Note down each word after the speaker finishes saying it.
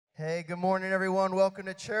Hey, good morning, everyone. Welcome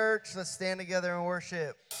to church. Let's stand together and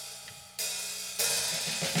worship.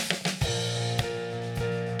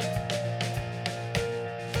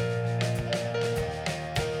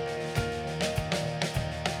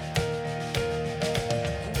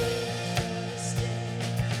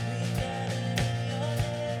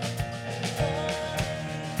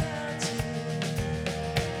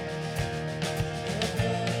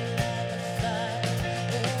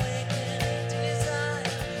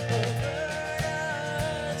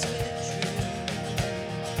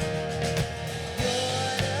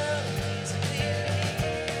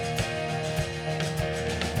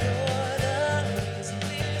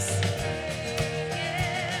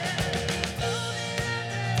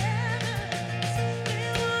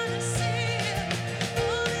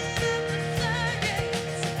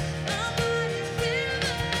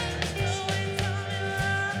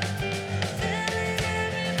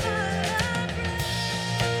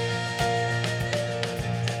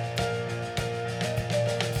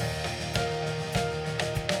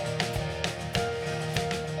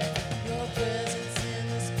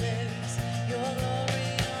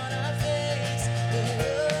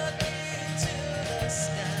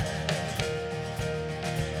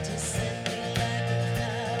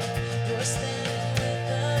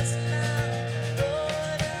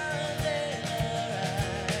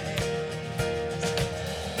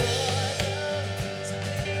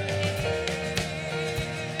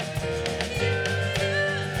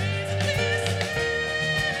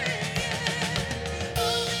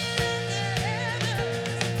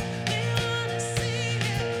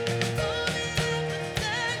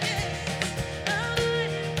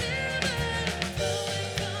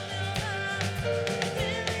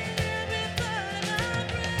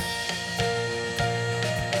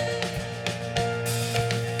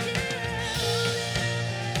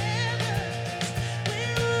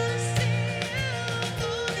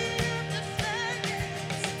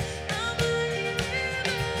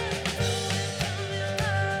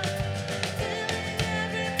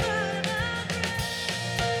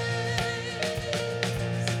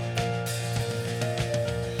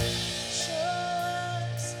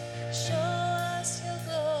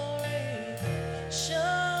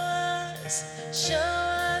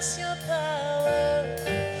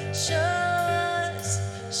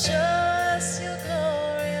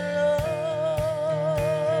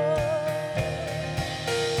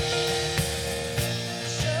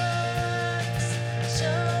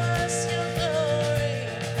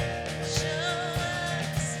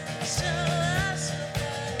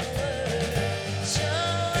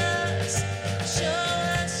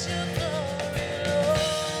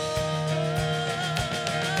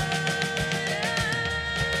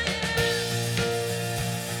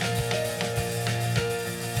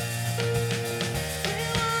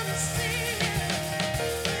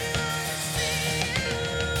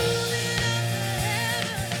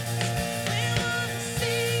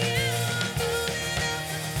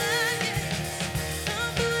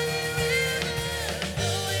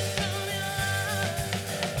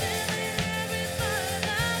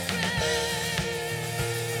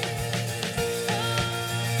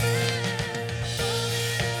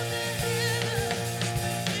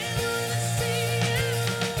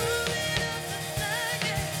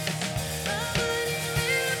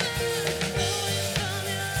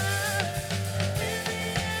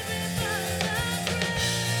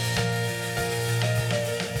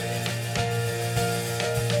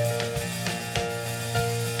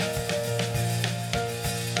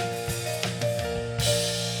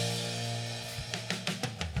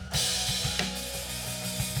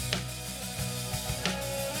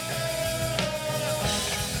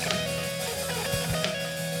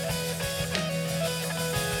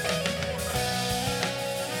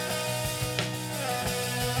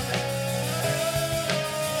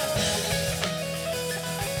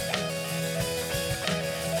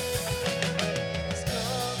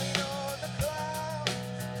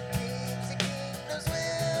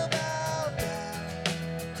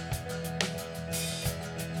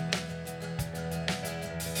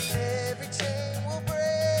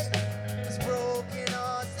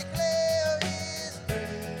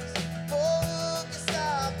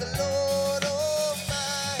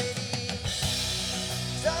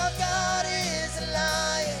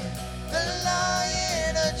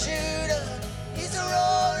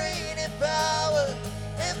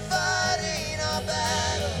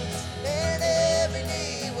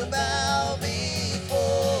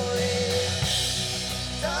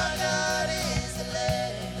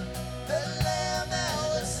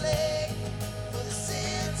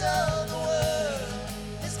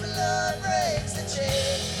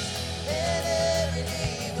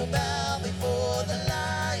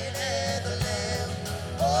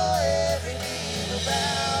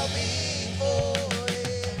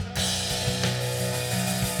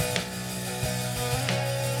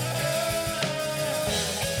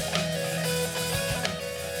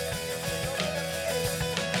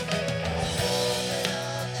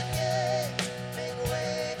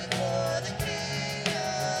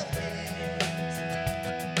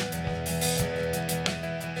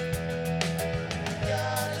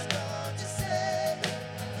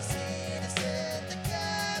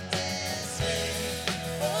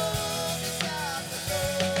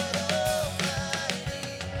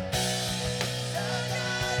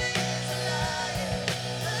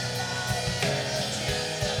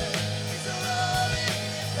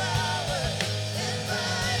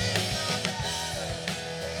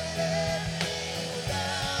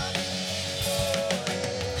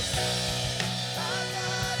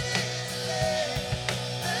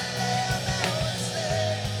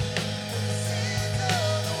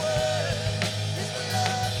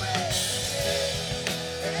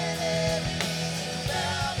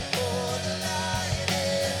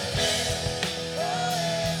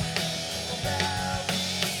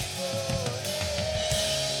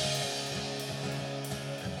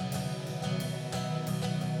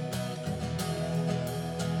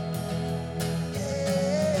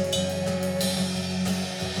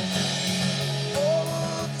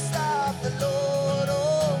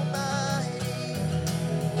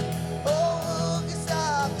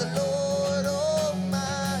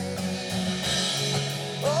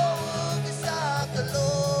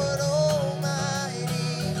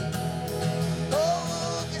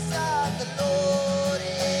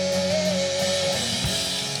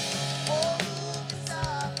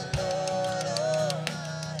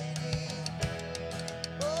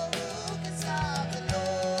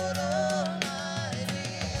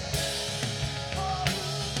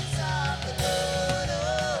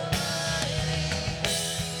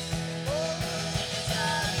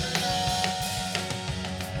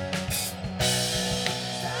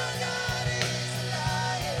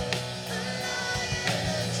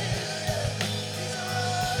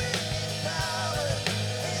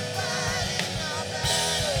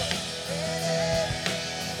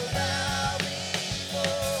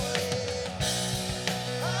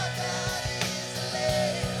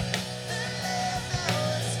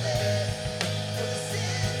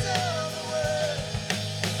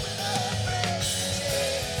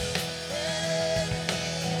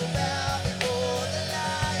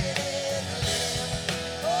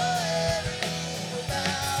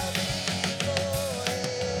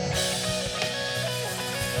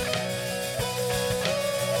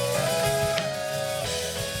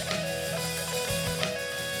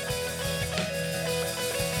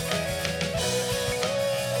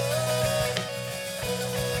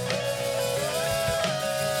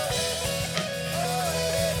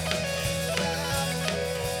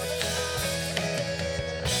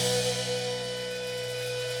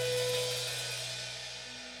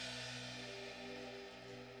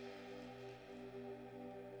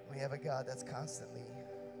 have a God that's constantly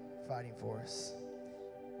fighting for us.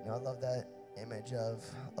 You know, I love that image of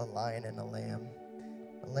a lion and a lamb.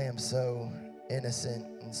 A lamb so innocent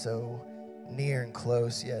and so near and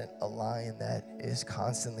close, yet a lion that is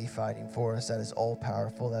constantly fighting for us, that is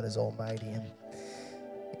all-powerful, that is almighty. And,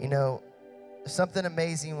 you know, something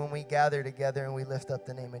amazing when we gather together and we lift up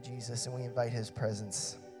the name of Jesus and we invite his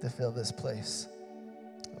presence to fill this place.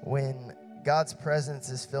 When God's presence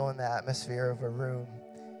is filling the atmosphere of a room,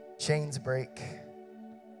 chains break,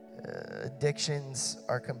 addictions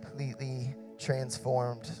are completely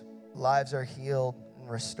transformed, lives are healed and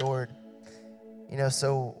restored. You know,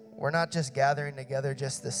 so we're not just gathering together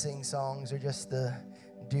just to sing songs or just to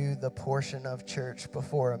do the portion of church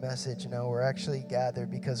before a message. No, we're actually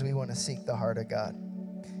gathered because we want to seek the heart of God.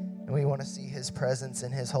 And we want to see his presence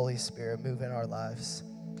and his Holy Spirit move in our lives.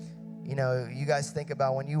 You know, you guys think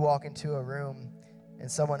about when you walk into a room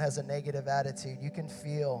and someone has a negative attitude, you can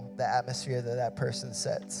feel the atmosphere that that person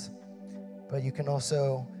sets. But you can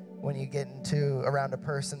also, when you get around a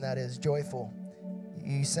person that is joyful,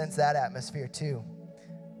 you sense that atmosphere too.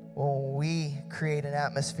 When we create an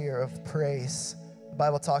atmosphere of praise, the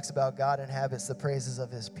Bible talks about God inhabits the praises of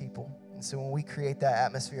his people. And so when we create that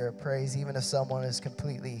atmosphere of praise, even if someone is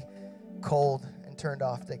completely cold and turned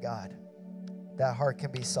off to God, that heart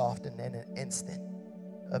can be softened in an instant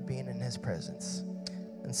of being in his presence.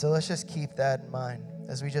 And so let's just keep that in mind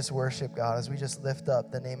as we just worship God, as we just lift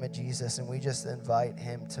up the name of Jesus and we just invite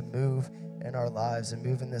him to move in our lives and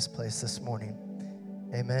move in this place this morning.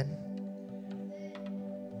 Amen.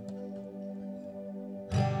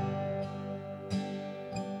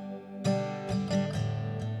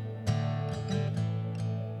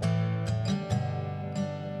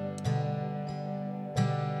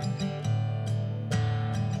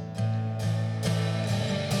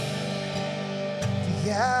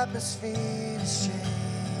 The atmosphere is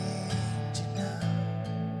changing now.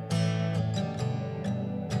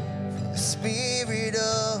 For the Spirit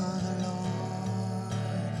of the Lord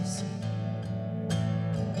is here.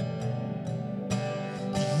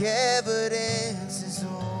 The evidence is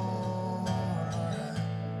all around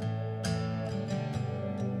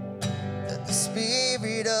that the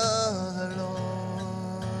Spirit of the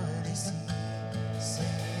Lord is here. Say it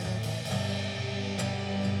again.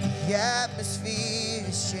 The atmosphere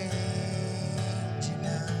is changing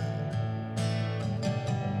now.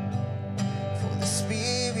 For the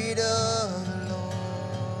Spirit of the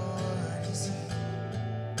Lord is here.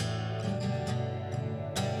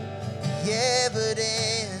 The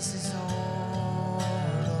evidence is all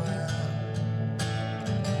around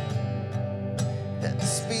that the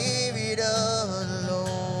Spirit of the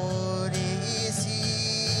Lord is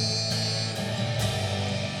here.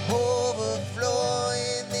 Overflow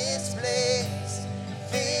in this place.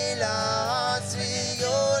 Fill our hearts with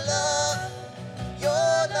your love.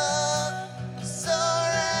 Your love surrounds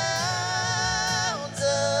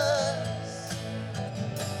us.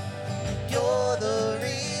 You're the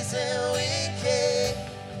reason we came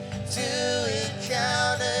to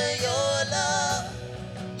encounter your love.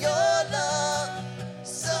 Your love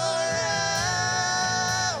surrounds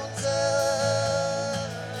us.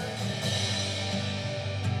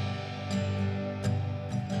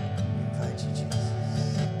 We invite you, Jesus.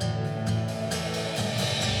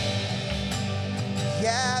 The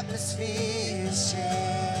atmosphere is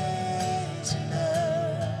changing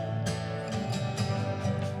now.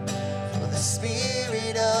 For the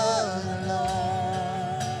Spirit of the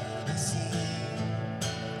Lord is here.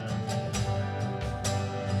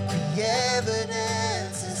 The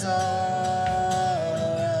evidence is all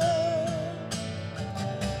around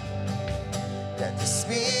that the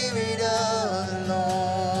Spirit of the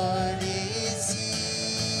Lord is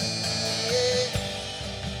here.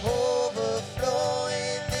 Overflow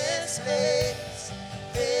in this place.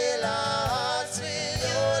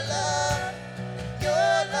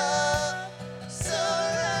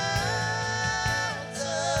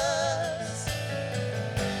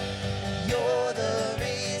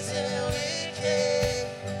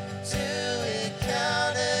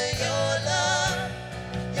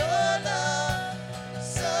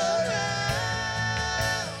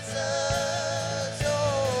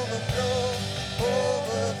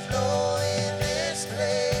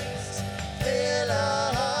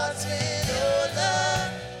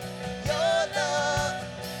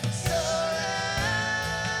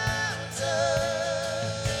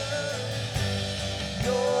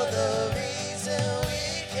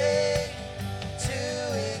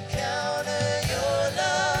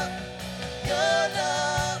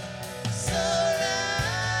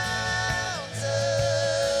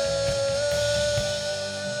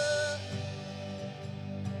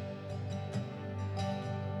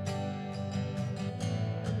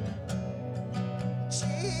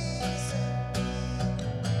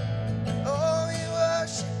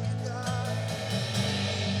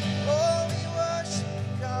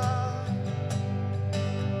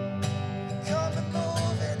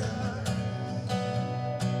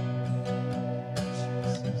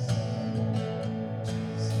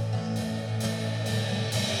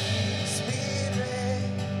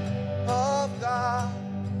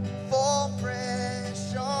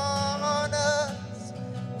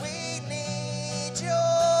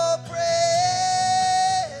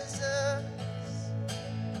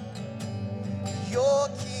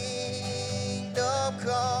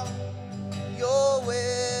 come, your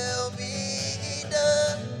will be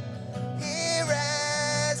done, here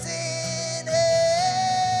as in heaven.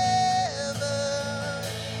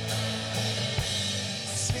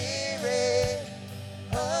 Spirit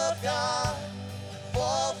of God,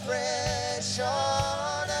 fall fresh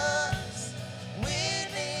on us. We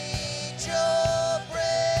need your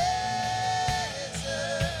presence.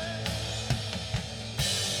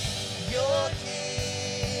 Your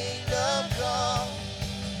kingdom come,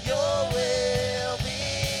 your will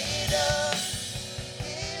be done,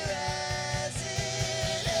 here as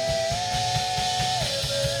in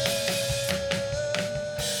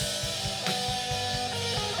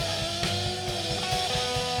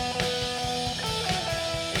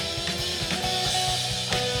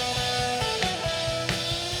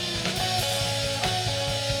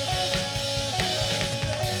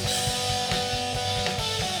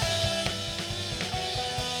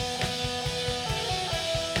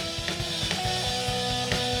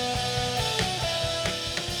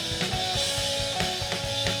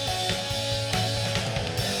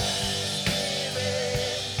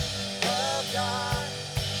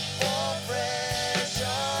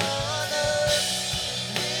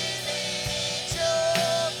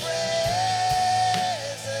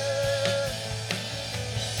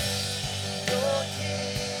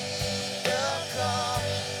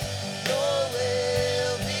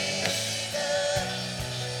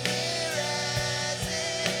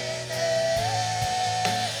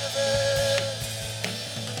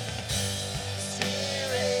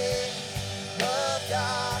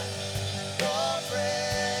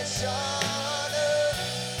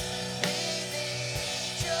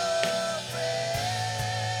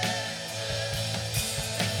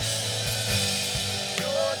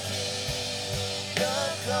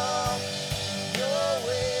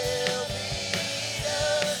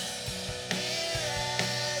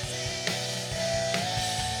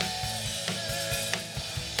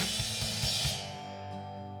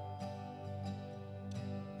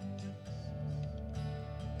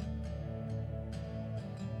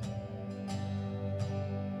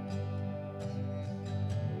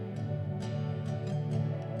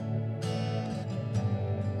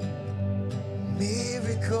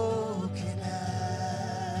miracle can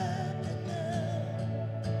happen now.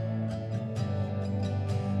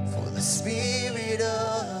 For the Spirit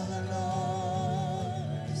of the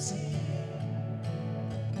Lord is here.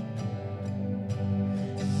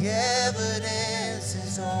 The evidence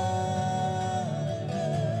is all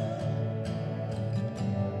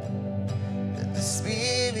that the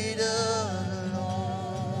Spirit of the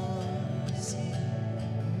Lord is here.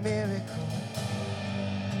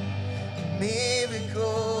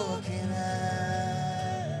 Miracle can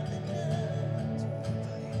happen now.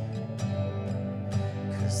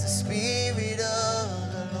 'Cause the Spirit of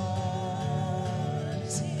the Lord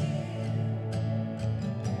is here.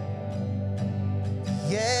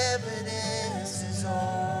 The evidence is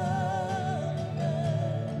all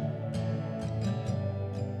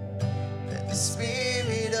that the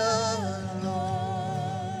Spirit of the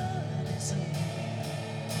Lord is here.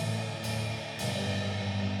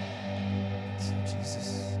 So Jesus,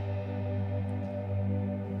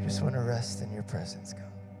 we just want to rest in your presence, God.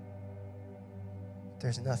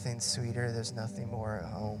 There's nothing sweeter, there's nothing more at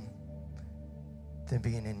home than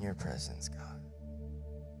being in your presence, God.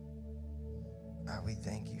 God, we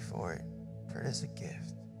thank you for it it is a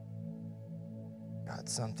gift. God,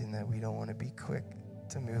 something that we don't want to be quick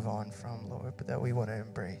to move on from, Lord, but that we want to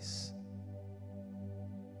embrace.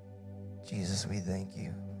 Jesus, we thank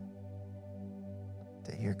you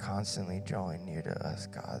that you're constantly drawing near to us,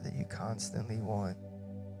 God, that you constantly want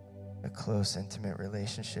a close, intimate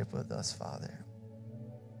relationship with us, Father.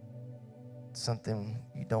 It's something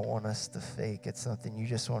you don't want us to fake. It's something you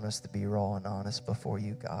just want us to be raw and honest before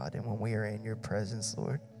you, God. And when we are in your presence,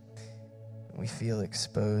 Lord, we feel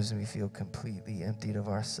exposed and we feel completely emptied of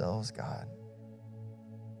ourselves, God.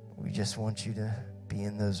 We just want you to be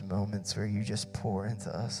in those moments where you just pour into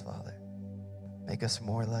us, Father. Make us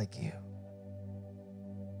more like you.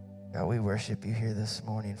 God, we worship you here this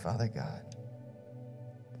morning, Father God,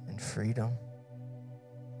 in freedom.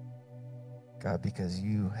 God, because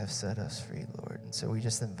you have set us free, Lord. And so we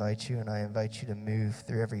just invite you, and I invite you to move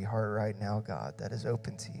through every heart right now, God, that is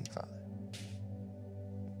open to you, Father.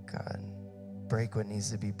 God, break what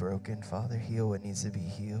needs to be broken, Father. Heal what needs to be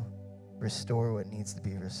healed. Restore what needs to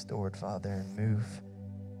be restored, Father, and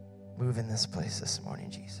move in this place this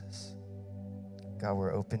morning, Jesus. God,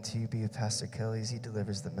 we're open to you. Be with Pastor Kelly as he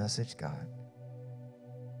delivers the message, God.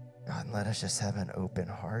 God, and let us just have an open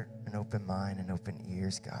heart, an open mind, and open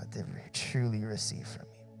ears, God, to truly receive from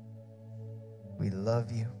you. We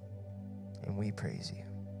love you, and we praise you.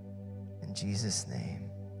 In Jesus' name,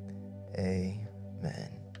 amen.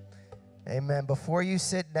 Amen. Before you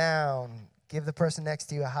sit down, give the person next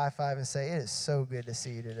to you a high five and say, it is so good to see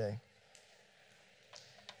you today.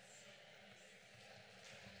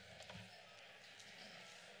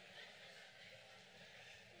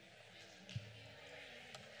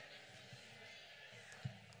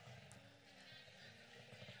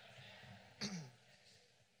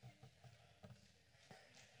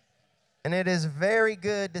 And it is very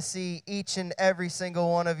good to see each and every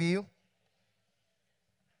single one of you.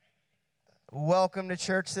 Welcome to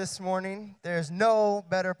church this morning. There's no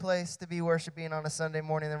better place to be worshiping on a Sunday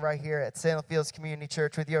morning than right here at Salem Fields Community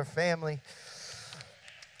Church with your family.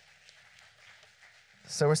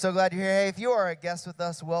 So we're so glad you're here. Hey, if you are a guest with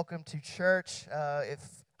us, welcome to church.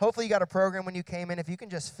 Hopefully you got a program when you came in. If you can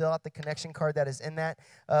just fill out the connection card that is in that.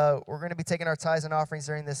 We're going to be taking our tithes and offerings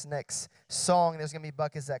during this next song. There's going to be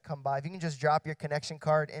buckets that come by. If you can just drop your connection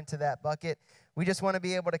card into that bucket. We just want to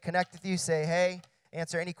be able to connect with you, say hey,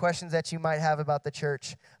 answer any questions that you might have about the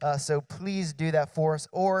church. So please do that for us.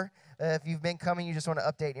 Or if you've been coming, you just want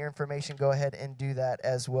to update your information, go ahead and do that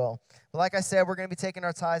as well. But like I said, we're going to be taking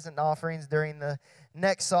our tithes and offerings during the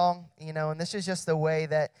next song, and this is just the way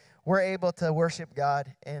that we're able to worship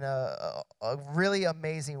God in a really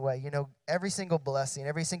amazing way. Every single blessing,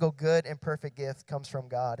 every single good and perfect gift comes from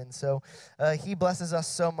God. And so he blesses us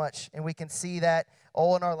so much, and we can see that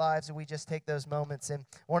all in our lives, and we just take those moments. And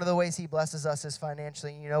one of the ways he blesses us is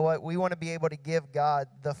financially. You know what? We want to be able to give God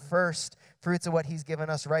the first fruits of what he's given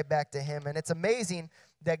us right back to him. And it's amazing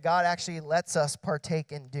that God actually lets us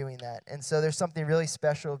partake in doing that. And so there's something really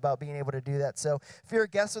special about being able to do that. So if you're a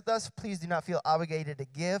guest with us, please do not feel obligated to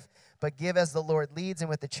give, but give as the Lord leads and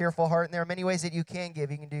with a cheerful heart. And there are many ways that you can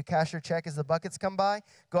give. You can do cash or check as the buckets come by.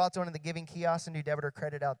 Go out to one of the giving kiosks and do debit or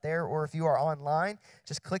credit out there. Or if you are online,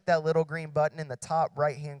 just click that little green button in the top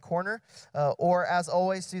right-hand corner. Or as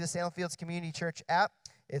always, through the Salem Fields Community Church app.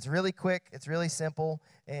 It's really quick. It's really simple.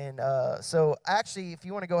 And so actually, if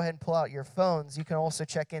you want to go ahead and pull out your phones, you can also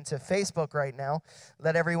check into Facebook right now.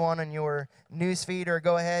 Let everyone on your news feed or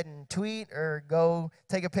go ahead and tweet or go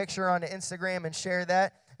take a picture on Instagram and share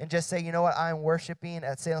that and just say, you know what, I'm worshiping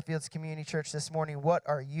at Salem Fields Community Church this morning. What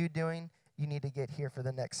are you doing? You need to get here for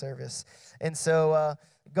the next service. And so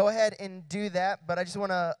go ahead and do that. But I just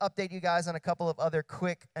want to update you guys on a couple of other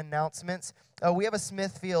quick announcements. We have a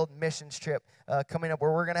Smithfield missions trip coming up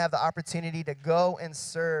where we're going to have the opportunity to go and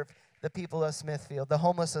serve the people of Smithfield, the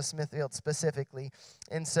homeless of Smithfield specifically.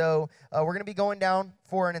 And so we're going to be going down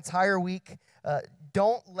for an entire week.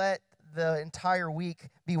 Don't let the entire week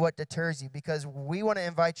be what deters you, because we want to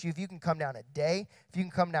invite you, if you can come down a day, if you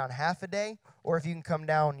can come down half a day, or if you can come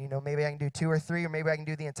down, maybe I can do 2 or 3, or maybe I can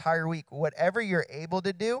do the entire week. Whatever you're able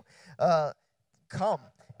to do, come.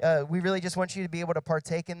 We really just want you to be able to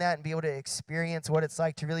partake in that and be able to experience what it's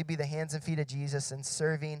like to really be the hands and feet of Jesus and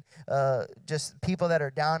serving just people that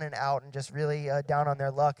are down and out and just really down on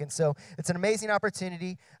their luck. And so it's an amazing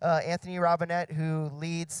opportunity. Anthony Robinette, who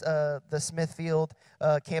leads the Smithfield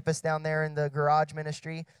campus down there in the garage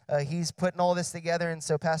ministry, he's putting all this together. And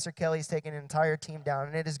so Pastor Kelly's taking an entire team down,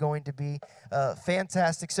 and it is going to be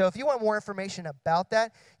fantastic. So if you want more information about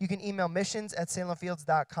that, you can email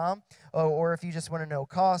missions@salemfields.com, or if you just want to know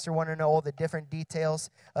cost or want to know all the different details,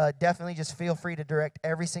 definitely just feel free to direct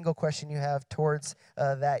every single question you have towards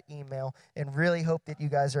that email, and really hope that you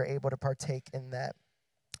guys are able to partake in that.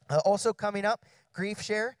 Also coming up, Grief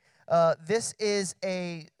Share. This is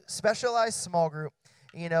a specialized small group,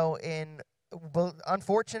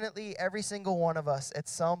 unfortunately, every single one of us at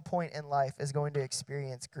some point in life is going to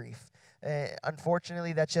experience grief.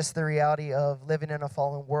 Unfortunately, that's just the reality of living in a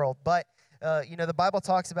fallen world. But the Bible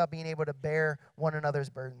talks about being able to bear one another's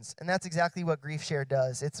burdens, and that's exactly what Grief Share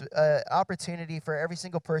does. It's an opportunity for every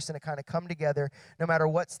single person to kind of come together, no matter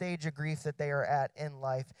what stage of grief that they are at in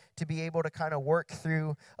life, to be able to kind of work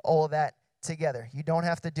through all of that together. You don't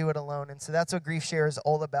have to do it alone, and so that's what Grief Share is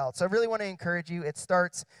all about. So I really want to encourage you. It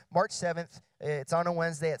starts March 7th. It's on a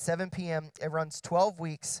Wednesday at 7 p.m. It runs 12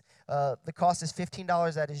 weeks. The cost is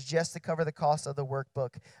 $15. That is just to cover the cost of the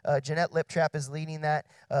workbook. Jeanette Liptrap is leading that.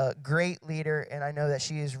 Great leader, and I know that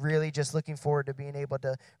she is really just looking forward to being able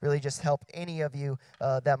to really just help any of you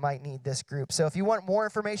that might need this group. So if you want more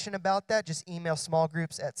information about that, just email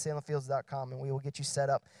smallgroups@salemfields.com, and we will get you set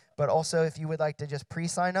up. But also, if you would like to just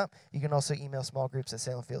pre-sign up, you can also email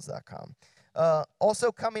smallgroups@salemfields.com.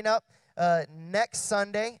 Also coming up, next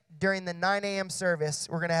Sunday during the 9 a.m. service,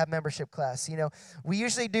 we're going to have membership class. You know, we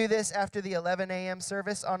usually do this after the 11 a.m.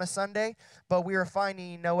 service on a Sunday, but we were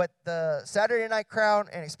finding, you know what, the Saturday night crowd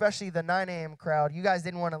and especially the 9 a.m. crowd, you guys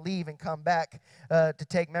didn't want to leave and come back to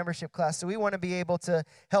take membership class. So we want to be able to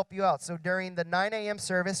help you out. So during the 9 a.m.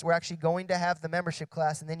 service, we're actually going to have the membership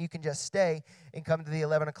class, and then you can just stay and come to the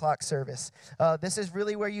 11 o'clock service. This is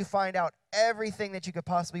really where you find out everything that you could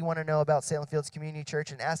possibly want to know about Salem Fields Community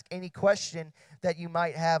Church and ask any question that you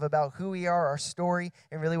might have about who we are, our story,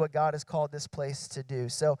 and really what God has called this place to do.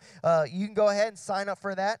 So you can go ahead and sign up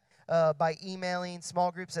for that by emailing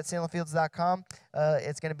smallgroups@salemfields.com.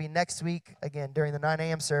 It's going to be next week, again, during the 9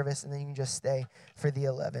 a.m. service, and then you can just stay for the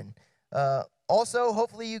 11. Also,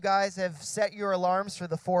 hopefully you guys have set your alarms for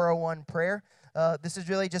the 401 prayer. This is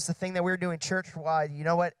really just a thing that we're doing church-wide. You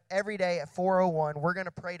know what? Every day at 401, we're going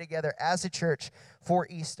to pray together as a church for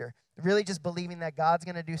Easter. Really just believing that God's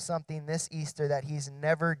going to do something this Easter that he's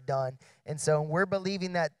never done. And so we're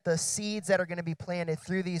believing that the seeds that are going to be planted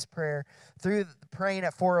through praying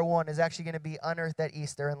at 401 is actually going to be unearthed at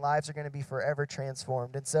Easter, and lives are going to be forever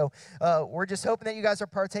transformed. And so we're just hoping that you guys are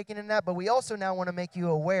partaking in that, but we also now want to make you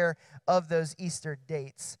aware of those Easter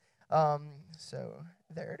dates. So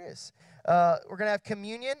there it is. We're going to have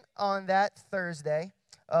communion on that Thursday.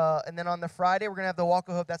 And then on the Friday, we're going to have the Walk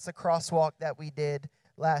of Hope. That's the crosswalk that we did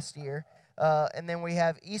last year. And then we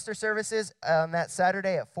have Easter services on that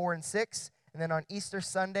Saturday at 4 and 6. And then on Easter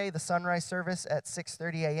Sunday, the sunrise service at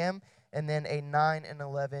 6:30 a.m. And then a 9 and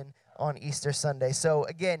 11 on Easter Sunday. So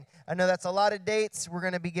again, I know that's a lot of dates. We're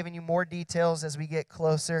going to be giving you more details as we get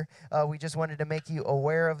closer. We just wanted to make you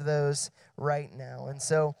aware of those right now. And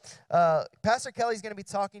so Pastor Kelly's going to be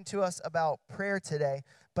talking to us about prayer today.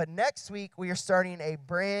 But next week, we are starting a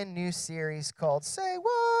brand new series called Say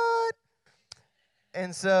What?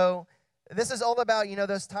 And so this is all about, you know,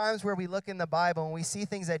 those times where we look in the Bible and we see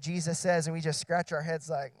things that Jesus says and we just scratch our heads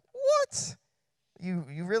like, what? You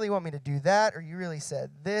really want me to do that? Or you really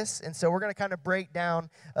said this? And so we're going to kind of break down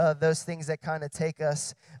those things that kind of take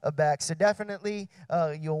us aback. So definitely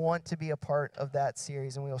you'll want to be a part of that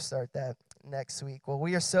series, and we'll start that next week. Well,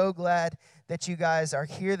 we are so glad that you guys are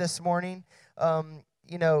here this morning.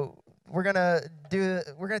 You know, we're gonna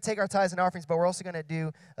take our tithes and offerings, but we're also gonna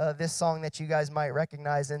do this song that you guys might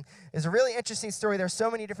recognize. And it's a really interesting story. There's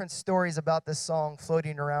so many different stories about this song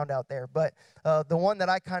floating around out there, but the one that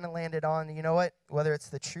I kind of landed on, you know what? Whether it's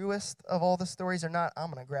the truest of all the stories or not, I'm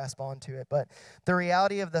gonna grasp onto it. But the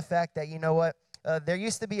reality of the fact that, you know what? There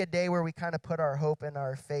used to be a day where we kind of put our hope and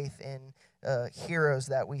our faith in heroes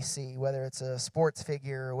that we see, whether it's a sports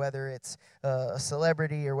figure or whether it's a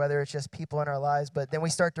celebrity or whether it's just people in our lives. But then we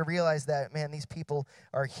start to realize that, man, these people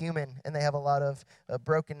are human and they have a lot of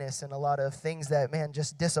brokenness and a lot of things that, man,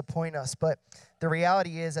 just disappoint us. But the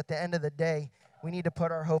reality is, at the end of the day, we need to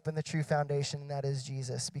put our hope in the true foundation, and that is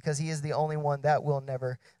Jesus, because he is the only one that will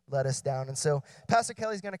never let us down. And so Pastor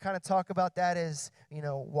Kelly's going to kind of talk about that, as, you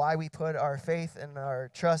know, why we put our faith and our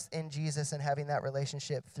trust in Jesus and having that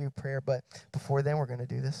relationship through prayer. But before then, we're going to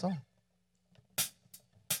do this song.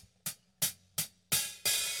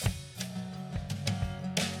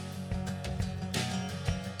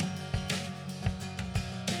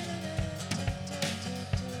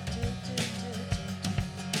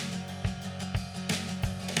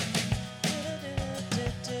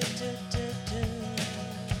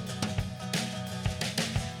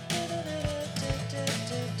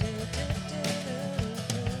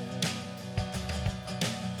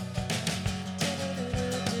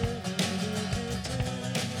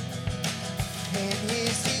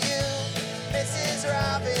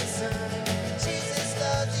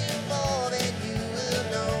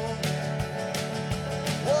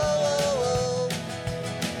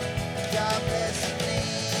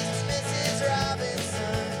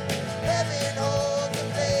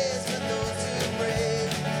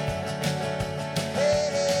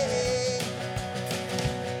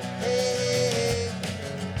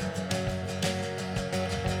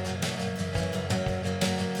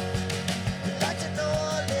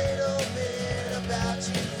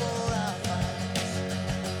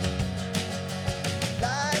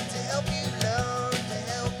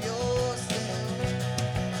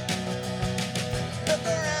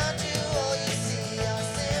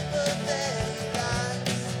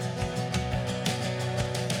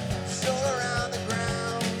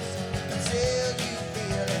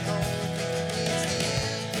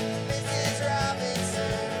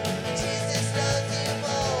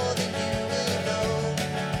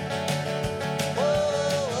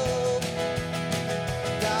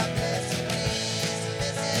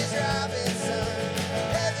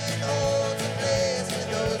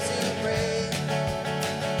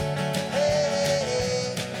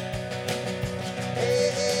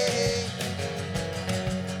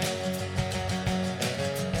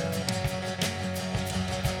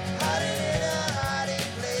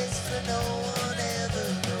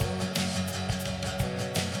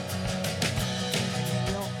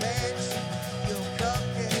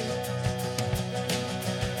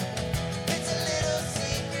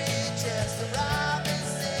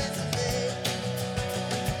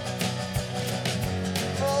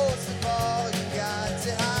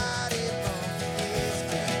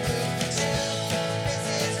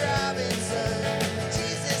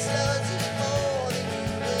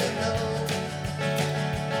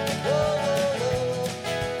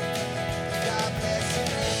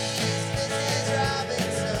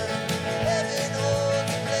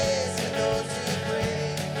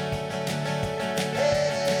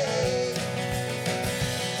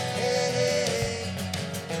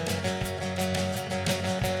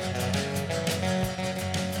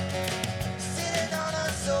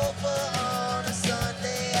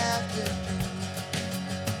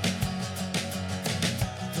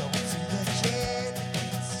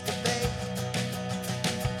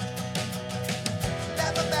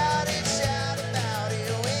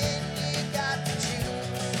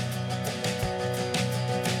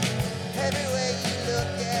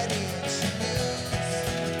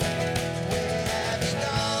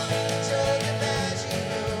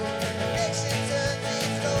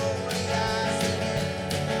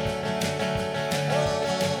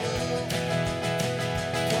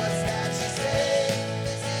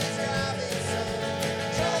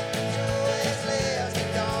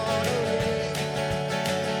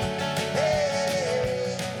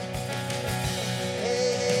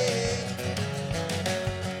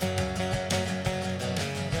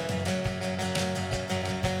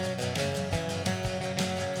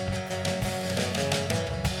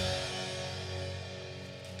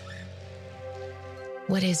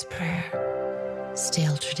 What is prayer?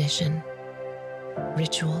 Stale tradition,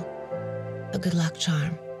 ritual, a good luck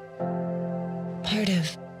charm, part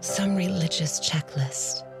of some religious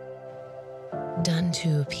checklist, done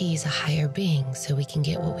to appease a higher being so we can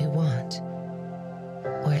get what we want,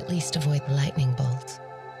 or at least avoid the lightning bolt.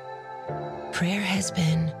 Prayer has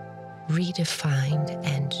been redefined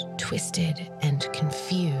and twisted and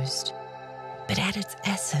confused, but at its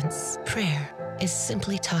essence, prayer is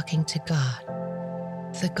simply talking to God,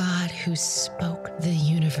 the God who spoke the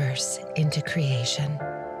universe into creation,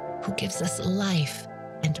 who gives us life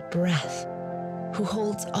and breath, who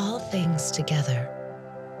holds all things together.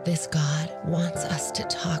 This God wants us to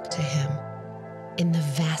talk to him. In the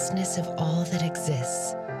vastness of all that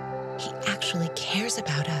exists, he actually cares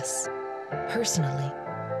about us, personally,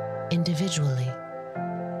 individually.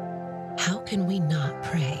 How can we not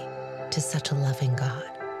pray to such a loving God?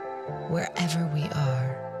 Wherever we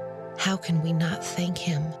are, how can we not thank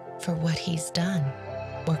him for what he's done,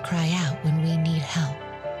 or cry out when we need help,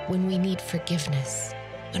 when we need forgiveness,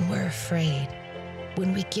 when we're afraid,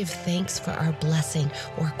 when we give thanks for our blessing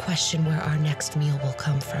or question where our next meal will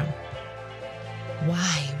come from?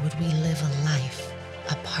 Why would we live a life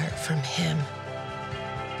apart from him?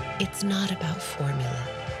 It's not about formula.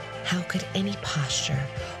 How could any posture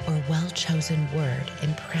or well-chosen word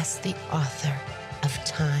impress the author of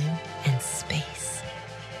time and space?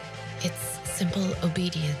 It's simple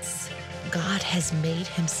obedience. God has made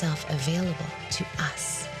himself available to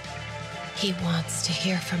us. He wants to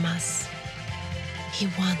hear from us. He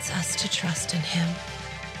wants us to trust in him,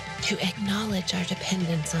 to acknowledge our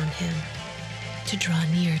dependence on him, to draw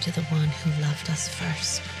near to the one who loved us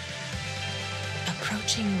first.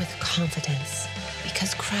 Approaching with confidence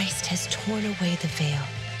because Christ has torn away the veil.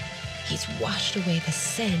 He's washed away the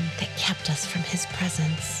sin that kept us from his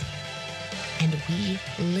presence. And we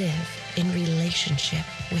live in relationship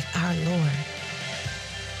with our Lord.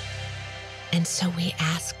 And so we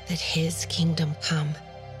ask that his kingdom come,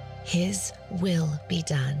 his will be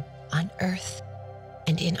done on earth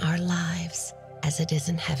and in our lives as it is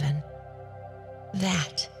in heaven.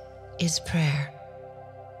 That is prayer.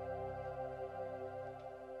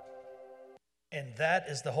 And that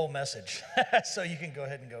is the whole message. So you can go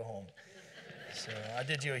ahead and go home. So I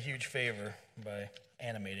did you a huge favor by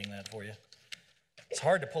animating that for you. It's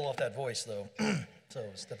hard to pull off that voice, though, so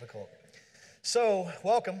it's difficult. So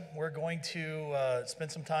welcome. We're going to spend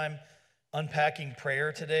some time unpacking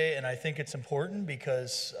prayer today, and I think it's important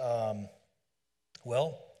because,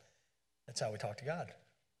 well, that's how we talk to God.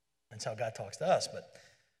 That's how God talks to us. But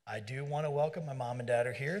I do want to welcome my mom and dad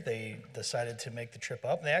are here. They decided to make the trip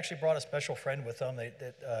up. And they actually brought a special friend with them,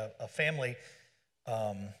 a family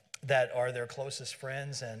that are their closest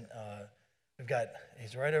friends. And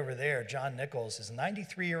he's right over there, John Nichols is a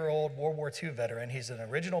 93-year-old World War II veteran. He's an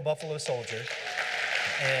original Buffalo Soldier.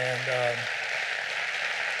 And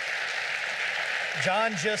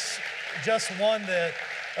John just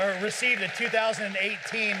received a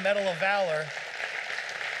 2018 Medal of Valor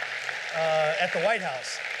at the White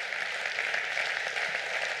House.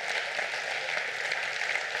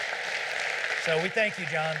 So we thank you,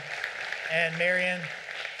 John. And Marion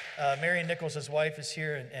Nichols, his wife, is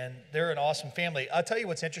here, and they're an awesome family. I'll tell you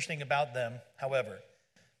what's interesting about them, however,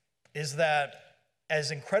 is that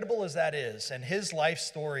as incredible as that is, and his life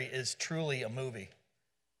story is truly a movie,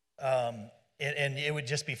 and it would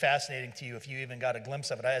just be fascinating to you if you even got a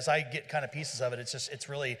glimpse of it. As I get kind of pieces of it, it's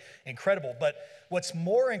really incredible. But what's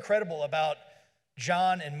more incredible about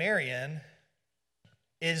John and Marion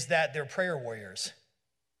is that they're prayer warriors.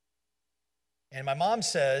 And my mom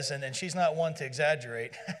says, and she's not one to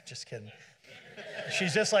exaggerate, just kidding.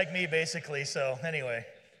 She's just like me, basically. So anyway,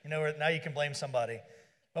 now you can blame somebody.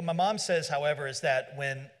 But my mom says, however, is that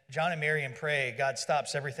when John and Marion pray, God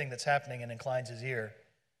stops everything that's happening and inclines his ear.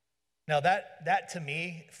 Now that to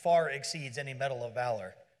me far exceeds any Medal of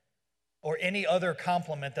Valor or any other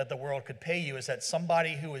compliment that the world could pay you, is that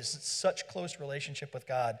somebody who is in such close relationship with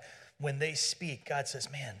God, when they speak, God says,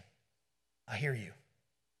 man, I hear you.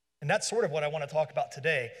 And that's sort of what I want to talk about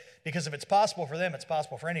today, because if it's possible for them, it's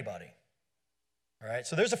possible for anybody. All right,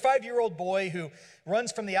 so there's a 5-year-old boy who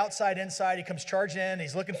runs from the outside inside. He comes charging in.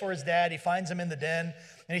 He's looking for his dad. He finds him in the den,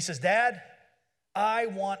 and he says, Dad, I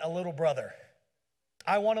want a little brother.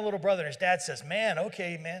 I want a little brother. And his dad says, man,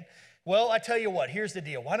 okay, man. Well, I tell you what, here's the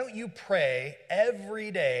deal. Why don't you pray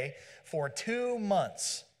every day for 2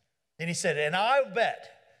 months? And he said, and I'll bet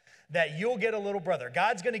that you'll get a little brother.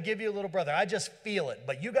 God's going to give you a little brother. I just feel it.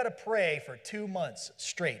 But you got to pray for 2 months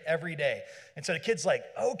straight every day. And so the kid's like,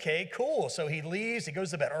 okay, cool. So he leaves. He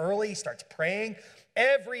goes to bed early. He starts praying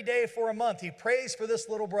every day for a month. He prays for this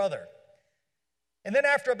little brother. And then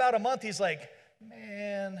after about a month, he's like,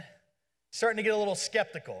 man, starting to get a little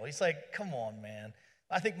skeptical. He's like, come on, man.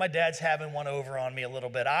 I think my dad's having one over on me a little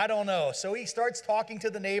bit. I don't know. So he starts talking to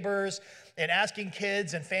the neighbors and asking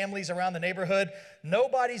kids and families around the neighborhood.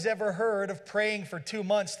 Nobody's ever heard of praying for 2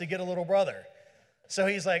 months to get a little brother. So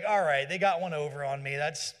he's like, all right, they got one over on me.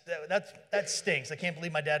 That stinks. I can't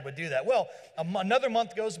believe my dad would do that. Well, another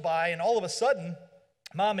month goes by, and all of a sudden,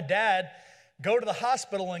 mom and dad go to the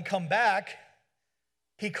hospital and come back.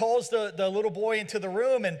 He calls the little boy into the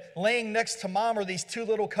room, and laying next to mom are these 2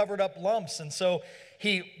 little covered up lumps. And so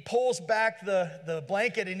he pulls back the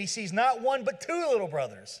blanket, and he sees not one, but 2 little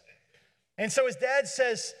brothers. And so his dad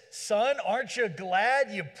says, son, aren't you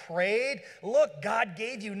glad you prayed? Look, God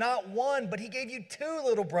gave you not one, but he gave you 2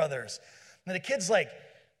 little brothers. And the kid's like,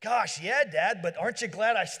 gosh, yeah, Dad, but aren't you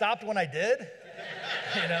glad I stopped when I did?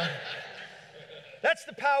 You know? That's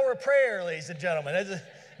the power of prayer, ladies and gentlemen.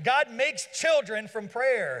 God makes children from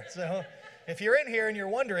prayer. So if you're in here and you're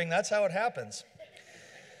wondering, that's how it happens.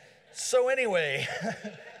 So anyway,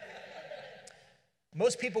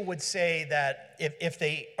 most people would say that if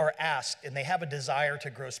they are asked and they have a desire to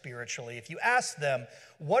grow spiritually, if you ask them,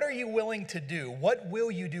 what are you willing to do? What will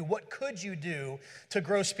you do? What could you do to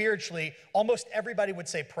grow spiritually? Almost everybody would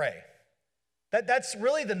say pray. That's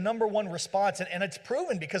really the number one response, and it's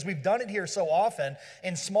proven because we've done it here so often.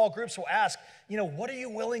 In small groups, we'll ask, what are you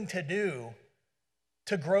willing to do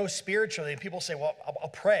to grow spiritually? And people say, well, I'll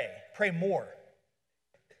pray more.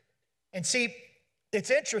 And see, it's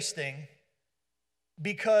interesting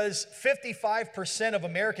because 55% of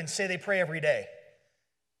Americans say they pray every day.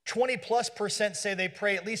 20+% say they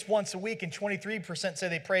pray at least once a week, and 23% say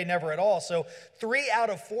they pray never at all. So 3 out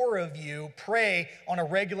of 4 of you pray on a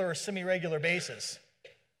regular or semi-regular basis.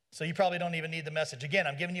 So you probably don't even need the message. Again,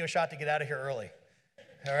 I'm giving you a shot to get out of here early.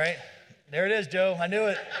 All right? There it is, Joe. I knew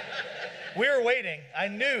it. We were waiting. I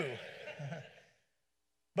knew.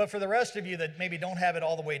 But for the rest of you that maybe don't have it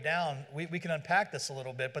all the way down, we can unpack this a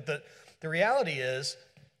little bit. But the reality is,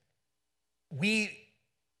 we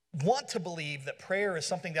want to believe that prayer is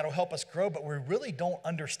something that'll help us grow, but we really don't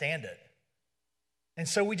understand it. And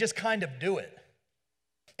so we just kind of do it.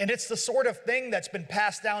 And it's the sort of thing that's been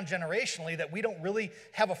passed down generationally that we don't really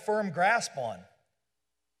have a firm grasp on.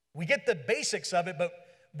 We get the basics of it, but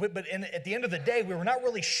at the end of the day, we were not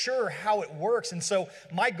really sure how it works. And so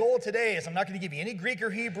my goal today is I'm not going to give you any Greek or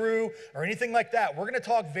Hebrew or anything like that. We're going to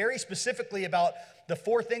talk very specifically about the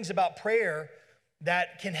 4 things about prayer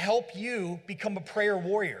that can help you become a prayer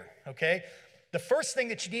warrior, okay? The first thing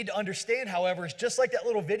that you need to understand, however, is just like that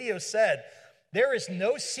little video said, there is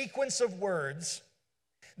no sequence of words,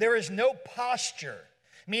 there is no posture,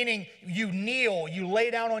 meaning you kneel, you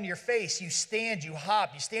lay down on your face, you stand, you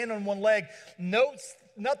hop, you stand on one leg.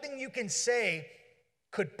 Nothing you can say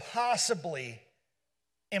could possibly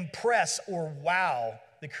impress or wow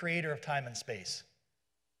the creator of time and space.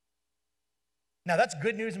 Now, that's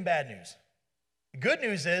good news and bad news. The good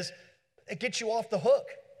news is it gets you off the hook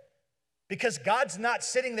because God's not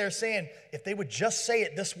sitting there saying, if they would just say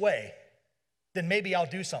it this way, then maybe I'll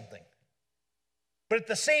do something. But at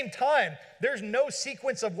the same time, there's no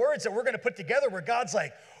sequence of words that we're going to put together where God's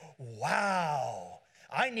like, wow,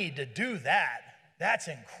 I need to do that. That's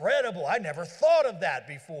incredible. I never thought of that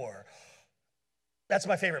before. That's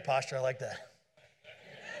my favorite posture. I like that.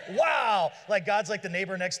 Wow, like God's like the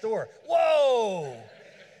neighbor next door. Whoa,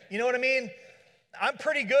 you know what I mean? I'm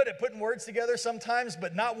pretty good at putting words together sometimes,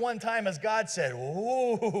 but not one time has God said,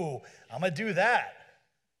 ooh, I'm going to do that.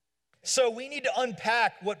 So we need to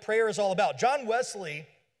unpack what prayer is all about. John Wesley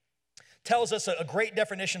tells us a great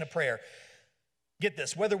definition of prayer. Get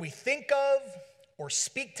this, whether we think of or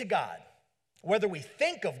speak to God, whether we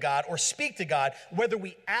think of God or speak to God, whether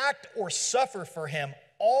we act or suffer for him,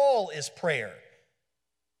 all is prayer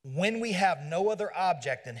when we have no other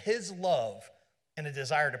object than his love and a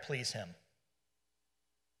desire to please him.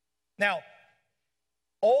 Now,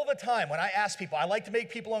 all the time when I ask people, I like to make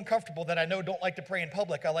people uncomfortable that I know don't like to pray in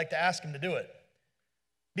public. I like to ask them to do it.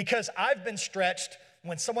 Because I've been stretched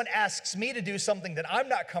when someone asks me to do something that I'm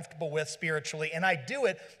not comfortable with spiritually, and I do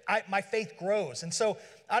it, my faith grows. And so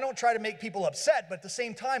I don't try to make people upset, but at the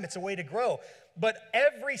same time, it's a way to grow. But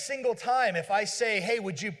every single time if I say, hey,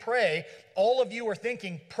 would you pray, all of you are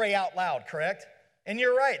thinking, pray out loud, correct? And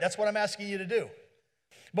you're right, that's what I'm asking you to do.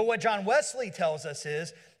 But what John Wesley tells us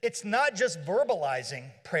is, it's not just verbalizing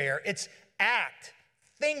prayer, it's act,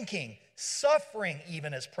 thinking, suffering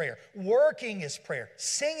even is prayer, working is prayer,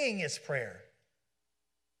 singing is prayer.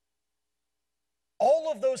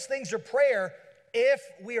 All of those things are prayer if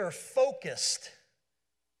we are focused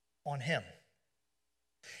on him.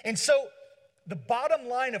 And so the bottom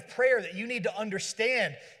line of prayer that you need to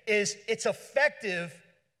understand is it's effective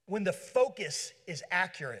when the focus is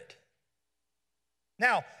accurate.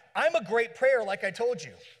 Now, I'm a great prayer, like I told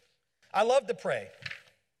you. I love to pray.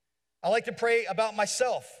 I like to pray about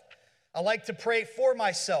myself. I like to pray for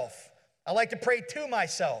myself. I like to pray to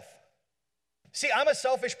myself. See, I'm a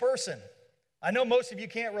selfish person. I know most of you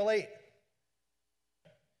can't relate.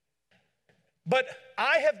 But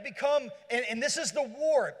I have become, and this is the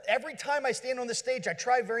war. Every time I stand on the stage, I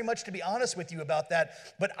try very much to be honest with you about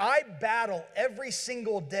that. But I battle every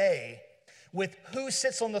single day with who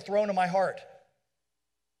sits on the throne of my heart.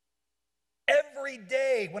 Every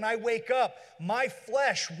day when I wake up, my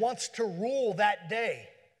flesh wants to rule that day.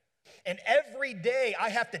 And every day I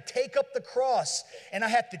have to take up the cross and I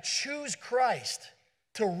have to choose Christ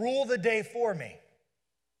to rule the day for me.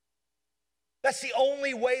 That's the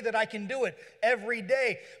only way that I can do it every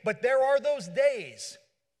day. But there are those days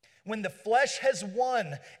when the flesh has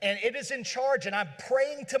won and it is in charge and I'm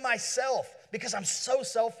praying to myself because I'm so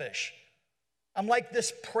selfish. I'm like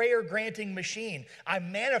this prayer granting machine. I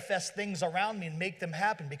manifest things around me and make them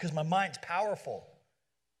happen because my mind's powerful.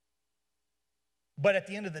 But at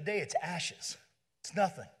the end of the day, it's ashes. It's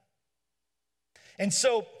nothing. And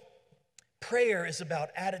so prayer is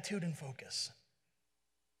about attitude and focus.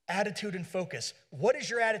 Attitude and focus. What is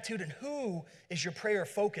your attitude and who is your prayer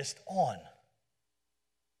focused on?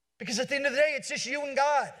 Because at the end of the day, it's just you and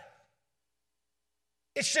God.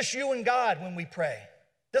 It's just you and God when we pray.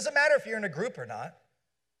 Doesn't matter if you're in a group or not.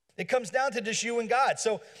 It comes down to just you and God.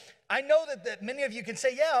 So I know that many of you can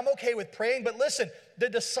say, yeah, I'm okay with praying, but listen, the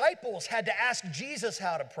disciples had to ask Jesus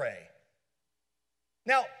how to pray.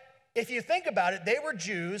 Now, if you think about it, they were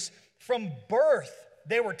Jews. From birth,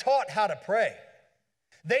 they were taught how to pray.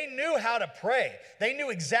 They knew how to pray. They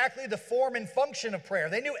knew exactly the form and function of prayer.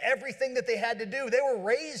 They knew everything that they had to do. They were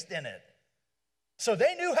raised in it. So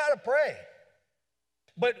they knew how to pray.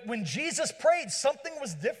 But when Jesus prayed, something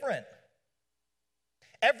was different.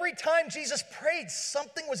 Every time Jesus prayed,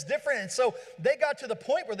 something was different. And so they got to the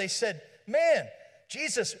point where they said, man,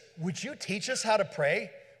 Jesus, would you teach us how to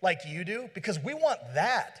pray like you do? Because we want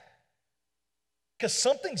that. Because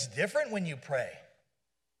something's different when you pray.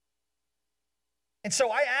 And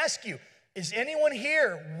so I ask you, is anyone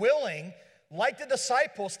here willing, like the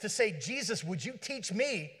disciples, to say, Jesus, would you teach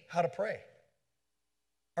me how to pray?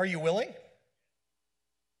 Are you willing?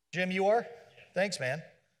 Jim, you are? Thanks, man.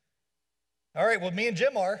 All right, well, me and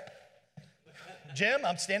Jim are. Jim,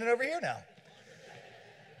 I'm standing over here now.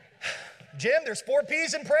 Jim, there's 4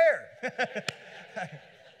 P's in prayer.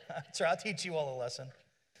 That's right, I'll teach you all a lesson.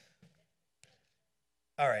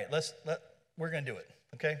 All right, we're going to do it,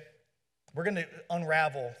 okay? We're going to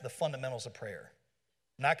unravel the fundamentals of prayer.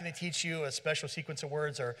 I'm not going to teach you a special sequence of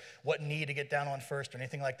words or what knee to get down on first or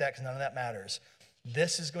anything like that, because none of that matters.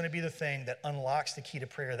 This is going to be the thing that unlocks the key to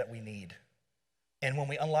prayer that we need. And when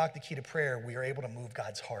we unlock the key to prayer, we are able to move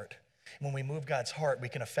God's heart. When we move God's heart, we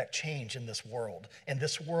can affect change in this world. And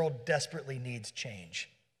this world desperately needs change.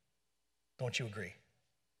 Don't you agree?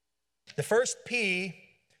 The first P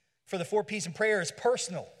for the 4 P's in prayer is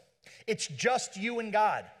personal. It's just you and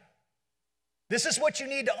God. This is what you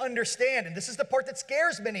need to understand, and this is the part that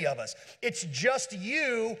scares many of us. It's just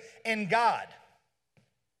you and God.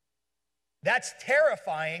 That's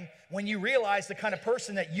terrifying when you realize the kind of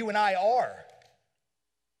person that you and I are.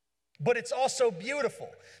 But it's also beautiful.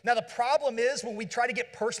 Now, the problem is when we try to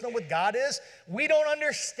get personal with God is we don't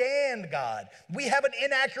understand God. We have an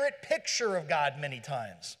inaccurate picture of God many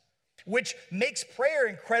times, which makes prayer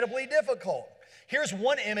incredibly difficult. Here's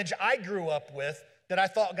one image I grew up with that I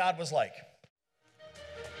thought God was like.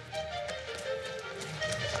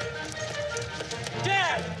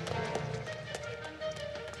 Dad!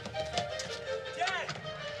 Dad!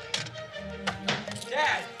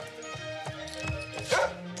 Dad!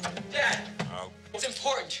 Dad! I'll It's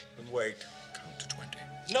important. wait. Count to 20.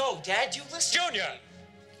 No, Dad, you listen. Junior!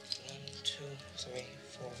 1, 2, 3,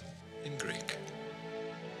 4. In Greek.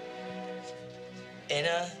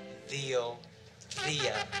 Ένα, δύο,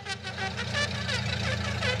 τρία.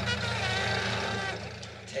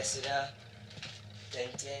 4, 5.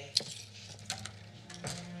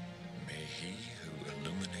 May he who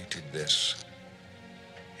illuminated this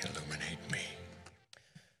illuminate me.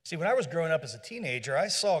 See, when I was growing up as a teenager, I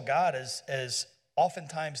saw God as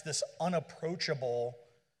oftentimes this unapproachable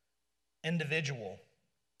individual.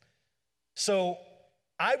 So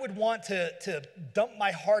I would want to dump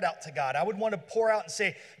my heart out to God. I would want to pour out and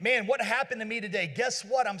say, man, what happened to me today? Guess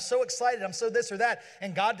what? I'm so excited. I'm so this or that.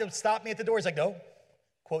 And God would stop me at the door. He's like, no,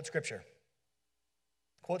 quote scripture.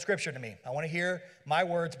 Quote scripture to me. I want to hear my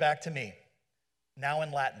words back to me. Now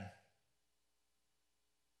in Latin.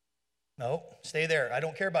 No, stay there. I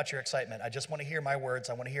don't care about your excitement. I just want to hear my words.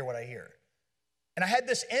 I want to hear what I hear. And I had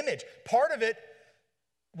this image. Part of it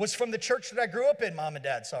was from the church that I grew up in, mom and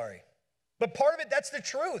dad, sorry. But part of it, that's the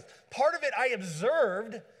truth. Part of it I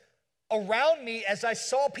observed around me as I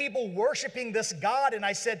saw people worshiping this God, and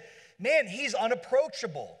I said, man, he's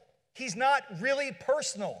unapproachable. He's not really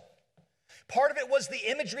personal. Part of it was the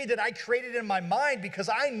imagery that I created in my mind because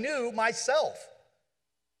I knew myself.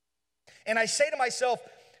 And I say to myself,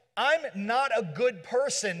 I'm not a good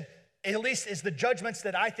person, at least is the judgments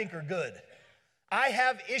that I think are good. I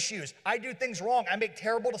have issues. I do things wrong. I make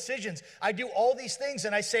terrible decisions. I do all these things,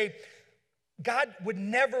 and I say, God would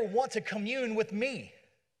never want to commune with me.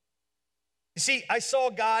 You see, I saw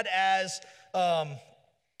God as a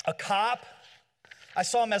cop. I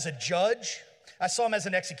saw him as a judge. I saw him as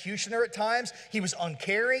an executioner at times. He was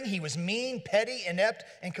uncaring. He was mean, petty, inept,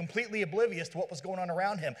 and completely oblivious to what was going on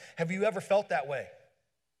around him. Have you ever felt that way?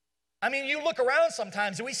 I mean, you look around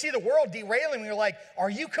sometimes and we see the world derailing and you're like, are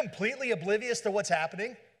you completely oblivious to what's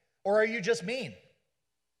happening? Or are you just mean?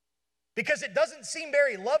 Because it doesn't seem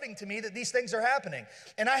very loving to me that these things are happening.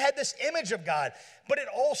 And I had this image of God, but it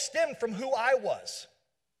all stemmed from who I was.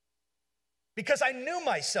 Because I knew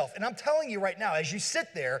myself. And I'm telling you right now, as you sit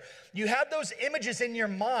there, you have those images in your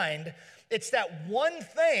mind. It's that one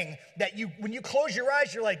thing that when you close your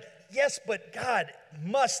eyes, you're like, yes, but God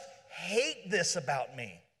must hate this about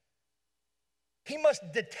me. He must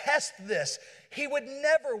detest this. He would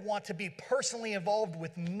never want to be personally involved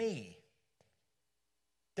with me.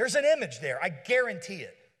 There's an image there, I guarantee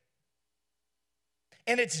it.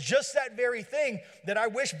 And it's just that very thing that I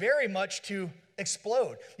wish very much to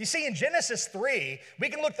explode. You see, in Genesis 3, we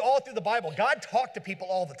can look all through the Bible. God talked to people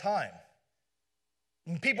all the time.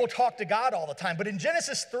 And people talk to God all the time. But in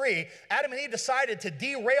Genesis 3, Adam and Eve decided to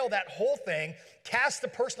derail that whole thing, cast the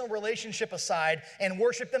personal relationship aside, and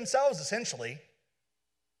worship themselves, essentially.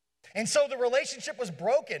 And so the relationship was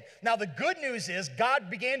broken. Now, the good news is God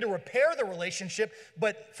began to repair the relationship,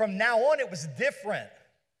 but from now on, it was different.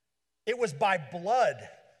 It was by blood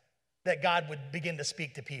that God would begin to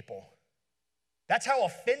speak to people. That's how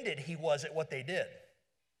offended he was at what they did.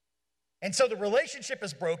 And so the relationship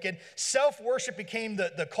is broken. Self-worship became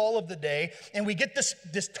the call of the day. And we get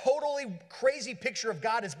this totally crazy picture of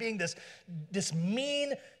God as being this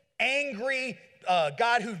mean, angry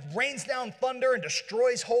God who rains down thunder and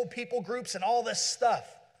destroys whole people groups and all this stuff.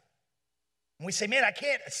 And we say, man, I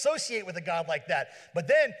can't associate with a God like that. But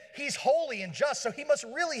then he's holy and just, so he must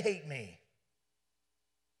really hate me.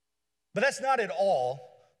 But that's not at all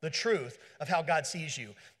the truth of how God sees you.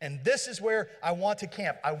 And this is where I want to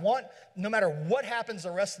camp. I want, no matter what happens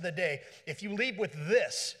the rest of the day, if you leave with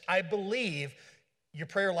this, I believe your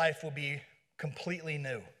prayer life will be completely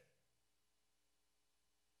new.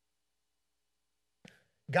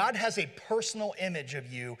 God has a personal image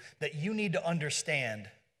of you that you need to understand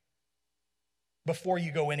before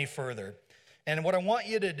you go any further. And what I want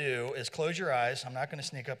you to do is close your eyes. I'm not going to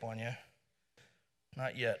sneak up on you.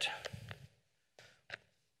 Not yet.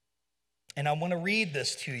 And I want to read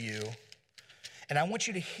this to you. And I want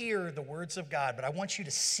you to hear the words of God, but I want you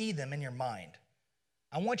to see them in your mind.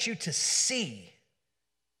 I want you to see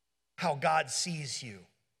how God sees you.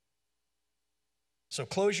 So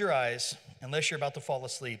close your eyes, unless you're about to fall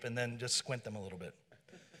asleep, and then just squint them a little bit.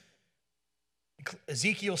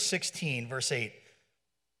 Ezekiel 16, verse 8.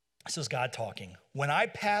 This is God talking. When I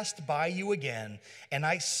passed by you again, and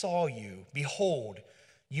I saw you, behold,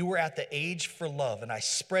 you were at the age for love, and I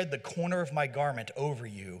spread the corner of my garment over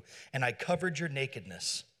you, and I covered your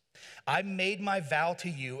nakedness. I made my vow to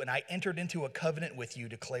you, and I entered into a covenant with you,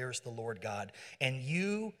 declares the Lord God, and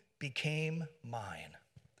you became mine.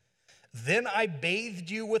 Then I bathed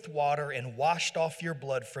you with water and washed off your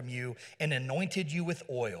blood from you and anointed you with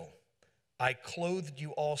oil. I clothed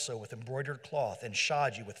you also with embroidered cloth and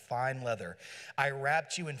shod you with fine leather. I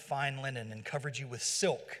wrapped you in fine linen and covered you with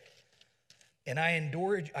silk. And I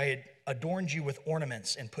had adorned you with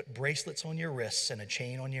ornaments and put bracelets on your wrists and a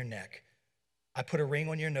chain on your neck. I put a ring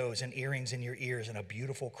on your nose and earrings in your ears and a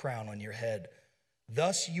beautiful crown on your head.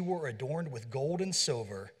 Thus you were adorned with gold and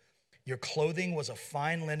silver. Your clothing was of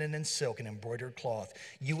fine linen and silk and embroidered cloth.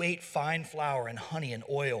 You ate fine flour and honey and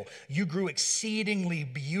oil. You grew exceedingly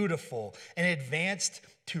beautiful and advanced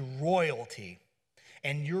to royalty.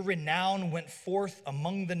 And your renown went forth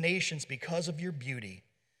among the nations because of your beauty.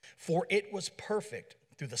 For it was perfect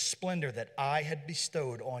through the splendor that I had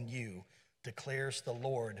bestowed on you, declares the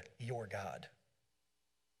Lord your God.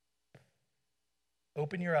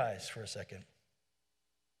 Open your eyes for a second.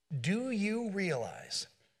 Do you realize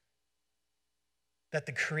that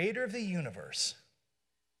the creator of the universe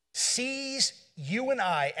sees you and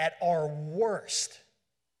I at our worst,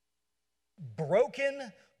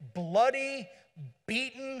 broken, bloody,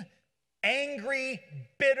 beaten, angry,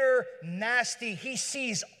 bitter, nasty. He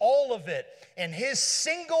sees all of it. And his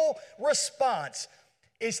single response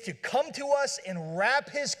is to come to us and wrap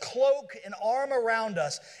his cloak and arm around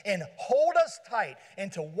us and hold us tight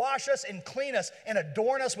and to wash us and clean us and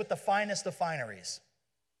adorn us with the finest of fineries.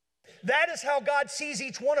 That is how God sees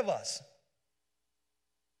each one of us.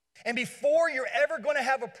 And before you're ever going to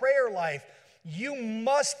have a prayer life, you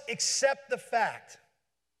must accept the fact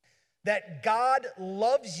that God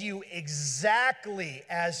loves you exactly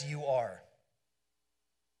as you are.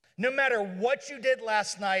 No matter what you did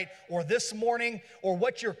last night or this morning or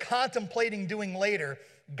what you're contemplating doing later,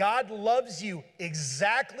 God loves you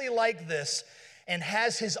exactly like this and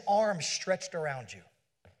has his arms stretched around you.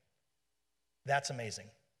 That's amazing.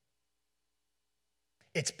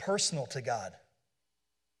 It's personal to God.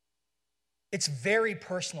 It's very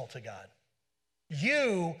personal to God.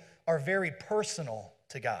 You are very personal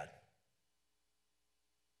to God.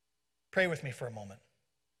 Pray with me for a moment.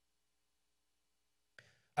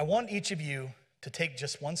 I want each of you to take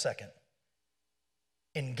just 1 second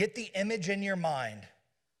and get the image in your mind,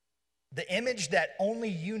 the image that only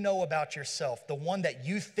you know about yourself, the one that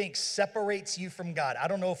you think separates you from God. I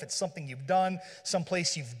don't know if it's something you've done,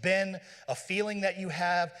 someplace you've been, a feeling that you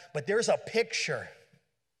have, but there's a picture.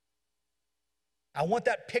 I want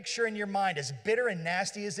that picture in your mind, as bitter and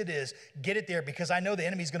nasty as it is, get it there because I know the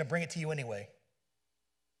enemy's going to bring it to you anyway.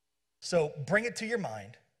 So bring it to your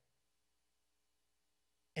mind.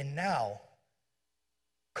 And now,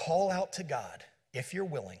 call out to God, if you're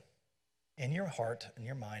willing, in your heart, in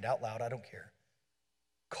your mind, out loud, I don't care.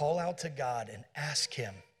 Call out to God and ask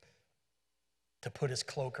him to put his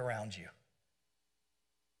cloak around you.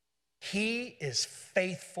 He is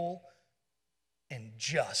faithful and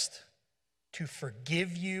just to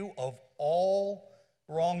forgive you of all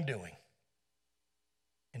wrongdoing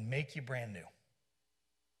and make you brand new.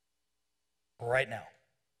 Right now.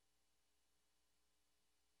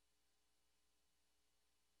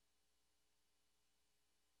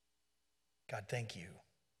 God, thank you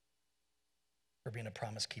for being a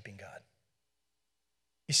promise-keeping God.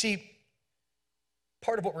 You see,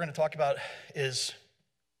 part of what we're going to talk about is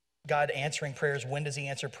God answering prayers. When does he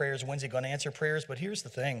answer prayers? When's he going to answer prayers? But here's the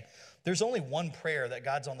thing. There's only one prayer that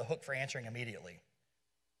God's on the hook for answering immediately.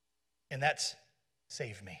 And that's,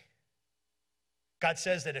 save me. God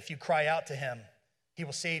says that if you cry out to him, he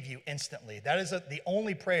will save you instantly. That is the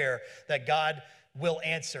only prayer that God will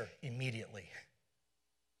answer immediately.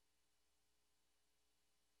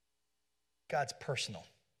 God's personal.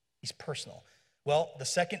 He's personal. Well, the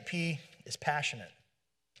second P is passionate.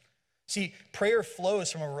 See, prayer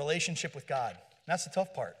flows from a relationship with God. That's the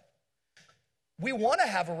tough part. We want to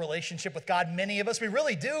have a relationship with God, many of us, we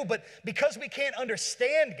really do, but because we can't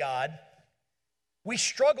understand God, we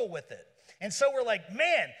struggle with it. And so we're like,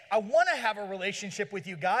 man, I want to have a relationship with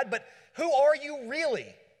you, God, but who are you really?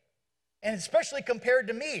 And especially compared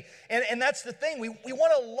to me. And that's the thing. We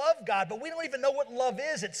want to love God, but we don't even know what love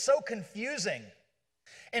is. It's so confusing.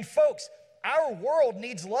 And folks, our world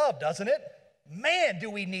needs love, doesn't it? Man, do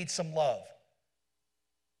we need some love.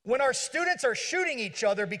 When our students are shooting each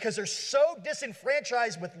other because they're so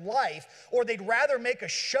disenfranchised with life, or they'd rather make a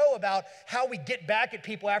show about how we get back at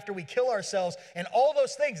people after we kill ourselves and all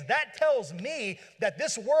those things, that tells me that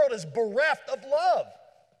this world is bereft of love.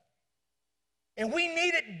 And we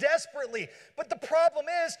need it desperately. But the problem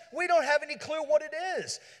is, we don't have any clue what it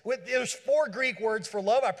is. There's 4 Greek words for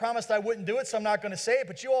love. I promised I wouldn't do it, so I'm not going to say it,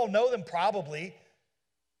 but you all know them probably.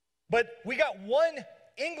 But we got one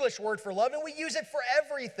English word for love, and we use it for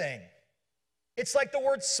everything. It's like the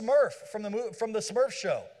word Smurf from the Smurf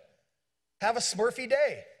show. Have a Smurfy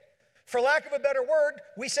day. For lack of a better word,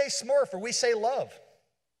 we say Smurf or we say love.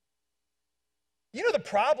 You know, the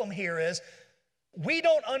problem here is we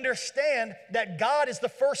don't understand that God is the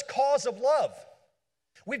first cause of love.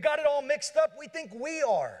 We've got it all mixed up. We think we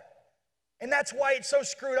are. And that's why it's so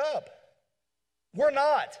screwed up. We're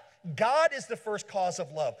not. God is the first cause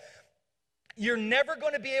of love. You're never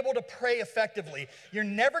going to be able to pray effectively. You're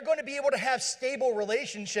never going to be able to have stable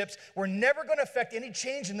relationships. We're never going to affect any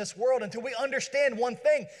change in this world until we understand one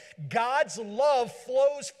thing. God's love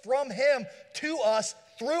flows from him to us,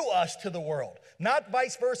 through us to the world, not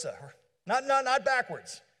vice versa, not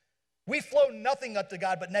backwards. We flow nothing up to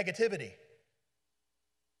God but negativity.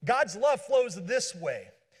 God's love flows this way.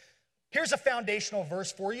 Here's a foundational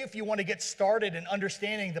verse for you if you want to get started in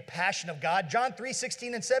understanding the passion of God. John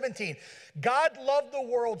 3:16 and 17. God loved the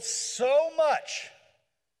world so much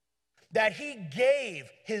that he gave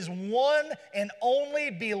his one and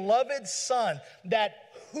only beloved Son,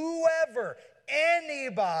 that whoever,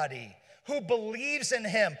 anybody who believes in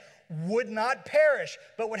him would not perish,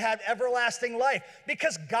 but would have everlasting life.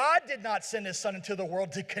 Because God did not send his Son into the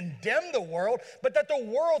world to condemn the world, but that the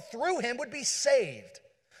world through him would be saved.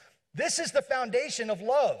 This is the foundation of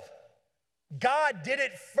love. God did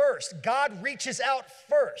it first. God reaches out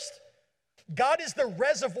first. God is the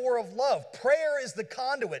reservoir of love. Prayer is the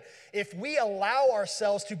conduit. If we allow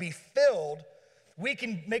ourselves to be filled, we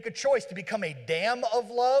can make a choice to become a dam of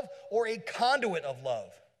love or a conduit of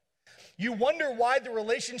love. You wonder why the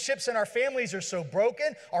relationships in our families are so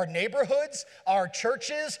broken, our neighborhoods, our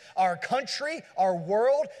churches, our country, our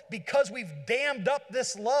world, because we've dammed up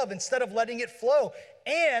this love instead of letting it flow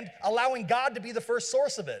and allowing God to be the first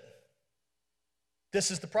source of it.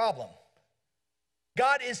 This is the problem.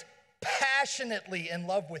 God is passionately in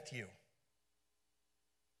love with you.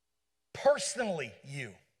 Personally,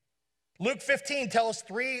 you. Luke 15 tells us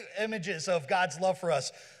 3 images of God's love for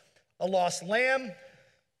us: a lost lamb,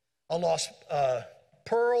 a lost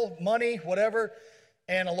pearl, money, whatever,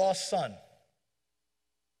 and a lost son.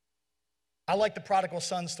 I like the prodigal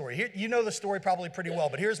son story. Here, you know the story probably pretty well,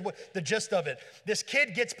 but here's what the gist of it. This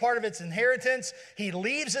kid gets part of its inheritance. He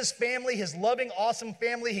leaves his family, his loving, awesome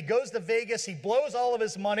family. He goes to Vegas. He blows all of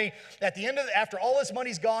his money. At the end of after all his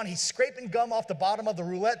money's gone, he's scraping gum off the bottom of the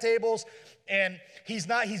roulette tables, and he's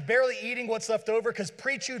barely eating what's left over because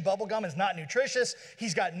pre-chewed bubble gum is not nutritious.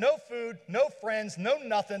 He's got no food, no friends, no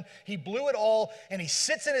nothing. He blew it all, and he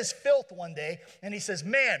sits in his filth one day, and he says,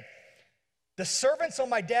 "Man, the servants on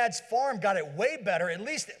my dad's farm got it way better. At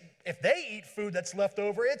least if they eat food that's left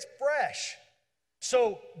over, it's fresh.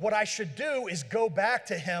 So what I should do is go back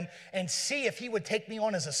to him and see if he would take me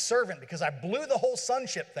on as a servant, because I blew the whole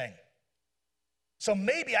sonship thing. So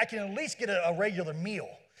maybe I can at least get a regular meal."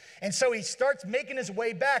 And so he starts making his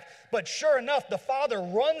way back, but sure enough, the father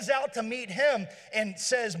runs out to meet him and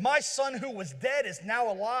says, "My son who was dead is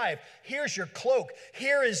now alive. Here's your cloak.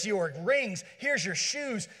 Here is your rings. Here's your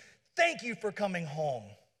shoes. Thank you for coming home."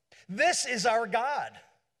 This is our God.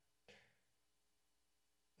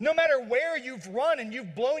 No matter where you've run and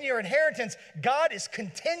you've blown your inheritance, God is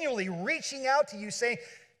continually reaching out to you saying,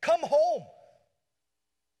 "Come home.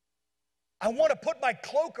 I want to put my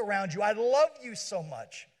cloak around you. I love you so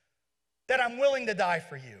much that I'm willing to die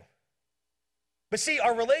for you." But see,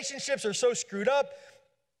 our relationships are so screwed up,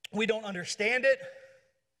 we don't understand it.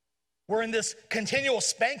 We're in this continual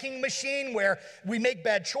spanking machine where we make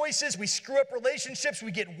bad choices, we screw up relationships,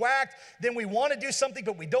 we get whacked, then we want to do something,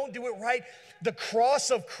 but we don't do it right. The cross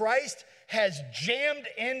of Christ has jammed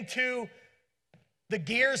into the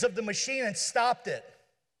gears of the machine and stopped it.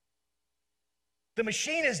 The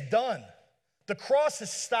machine is done. The cross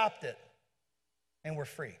has stopped it, and we're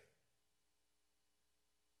free.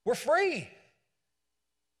 We're free.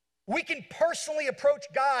 We can personally approach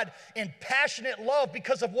God in passionate love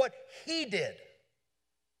because of what he did.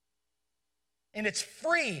 And it's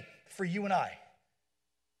free for you and I.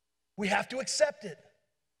 We have to accept it.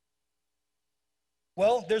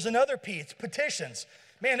 Well, there's another piece, petitions.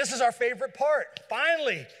 Man, this is our favorite part.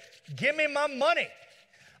 Finally, give me my money.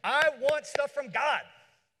 I want stuff from God.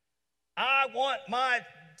 I want my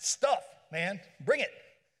stuff, man. Bring it.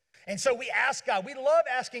 And so we ask God. We love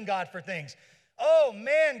asking God for things. "Oh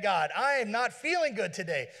man, God, I am not feeling good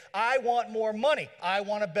today. I want more money. I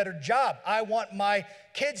want a better job. I want my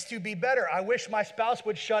kids to be better. I wish my spouse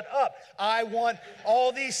would shut up. I want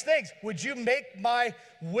all these things. Would you make my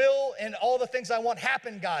will and all the things I want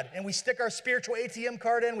happen, God?" And we stick our spiritual ATM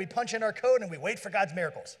card in, we punch in our code, and we wait for God's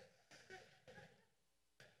miracles.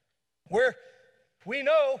 We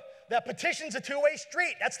know that petition's a two-way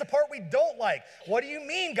street. That's the part we don't like. What do you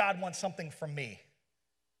mean God wants something from me?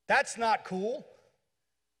 That's not cool.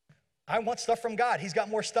 I want stuff from God. He's got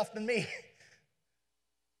more stuff than me.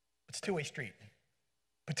 It's a two-way street.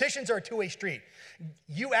 Petitions are a two-way street.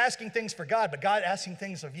 You asking things for God, but God asking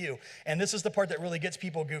things of you. And this is the part that really gets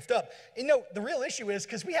people goofed up. You know, the real issue is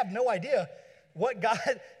because we have no idea what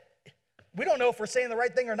God, we don't know if we're saying the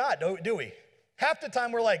right thing or not, do we? Half the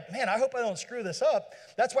time we're like, "Man, I hope I don't screw this up."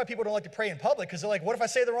 That's why people don't like to pray in public, because they're like, "What if I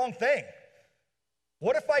say the wrong thing?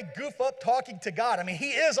 What if I goof up talking to God?" I mean,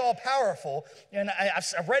 he is all powerful, and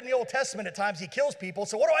I've read in the Old Testament at times he kills people,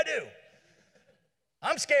 so what do?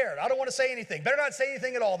 I'm scared. I don't want to say anything. Better not say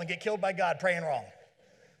anything at all than get killed by God praying wrong.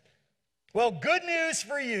 Well, good news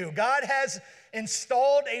for you. God has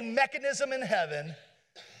installed a mechanism in heaven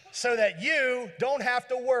so that you don't have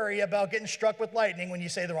to worry about getting struck with lightning when you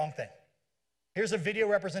say the wrong thing. Here's a video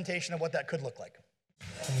representation of what that could look like.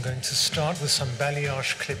 I'm going to start with some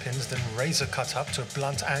balayage clip-ins, then razor cut up to a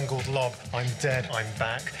blunt angled lob. I'm dead, I'm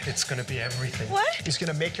back. It's gonna be everything. What? He's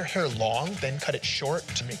gonna make your hair long, then cut it short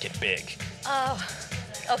to make it big. Oh,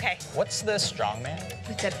 okay. What's the strongman?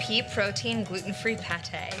 It's a pea protein gluten-free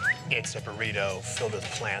pate. It's a burrito filled with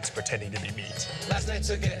plants pretending to be meat. Last night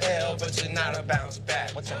took an L, but tonight I bounce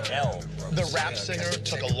back. What's an L? The rap singer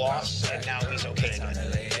took a loss, and now he's okay.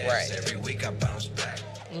 Right. Every week I bounce back.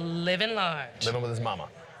 Living large. Living with his mama.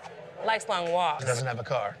 Likes long walks. Doesn't have a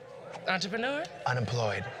car. Entrepreneur.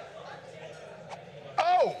 Unemployed.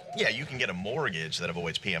 Oh! Yeah, you can get a mortgage that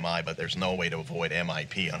avoids PMI, but there's no way to avoid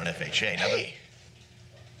MIP on an FHA. Now, Hey.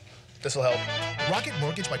 This'll help. Rocket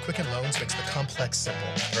Mortgage by Quicken Loans makes the complex simple.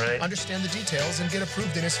 Right. Understand the details and get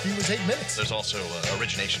approved in as few as 8 minutes. there's also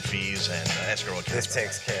origination fees and escrow accounts. This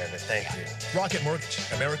takes care of it, thank you. Rocket Mortgage,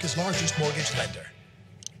 America's largest mortgage lender.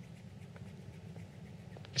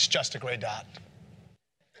 It's just a gray dot.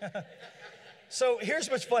 So here's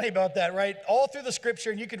what's funny about that, right? All through the scripture,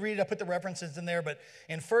 and you could read it, I put the references in there, but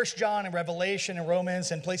in 1 John and Revelation and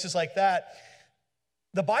Romans and places like that,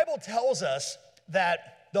 the Bible tells us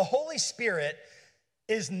that the Holy Spirit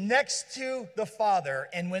is next to the Father,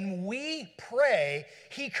 and when we pray,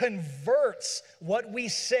 he converts what we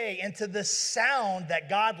say into the sound that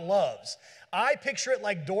God loves. I picture it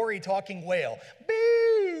like Dory talking whale.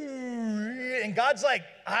 And God's like,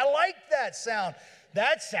 I like that sound.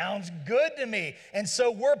 That sounds good to me. And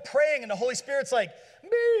so we're praying, and the Holy Spirit's like,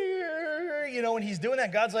 you know, when he's doing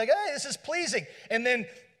that, God's like, hey, this is pleasing. And then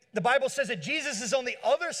the Bible says that Jesus is on the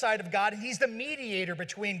other side of God, and he's the mediator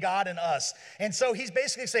between God and us. And so he's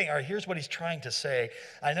basically saying, all right, here's what he's trying to say.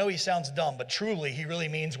 I know he sounds dumb, but truly he really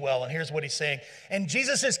means well, and here's what he's saying. And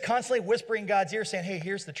Jesus is constantly whispering in God's ear saying, hey,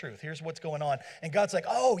 here's the truth. Here's what's going on. And God's like,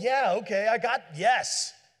 oh, yeah, okay,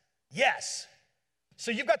 yes. So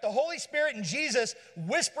you've got the Holy Spirit and Jesus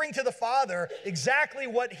whispering to the Father exactly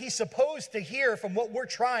what he's supposed to hear from what we're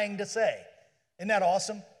trying to say. Isn't that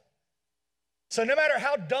awesome? So no matter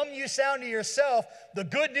how dumb you sound to yourself, the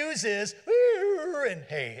good news is, and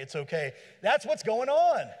hey, it's okay. That's what's going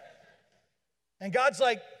on. And God's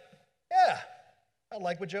like, yeah, I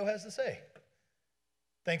like what Joe has to say.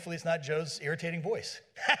 Thankfully, it's not Joe's irritating voice.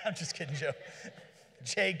 I'm just kidding, Joe.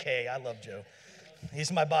 JK, I love Joe.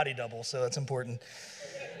 He's my body double, so that's important.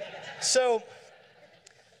 So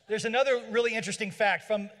there's another really interesting fact.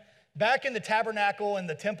 From back in the tabernacle and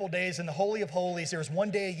the temple days in the Holy of Holies, there was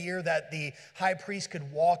one day a year that the high priest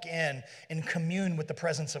could walk in and commune with the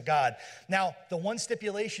presence of God. Now, the one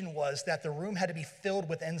stipulation was that the room had to be filled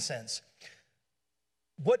with incense.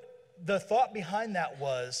 What the thought behind that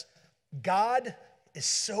was, God is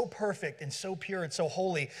so perfect and so pure and so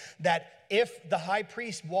holy that if the high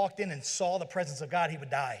priest walked in and saw the presence of God, he would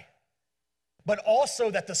die. But also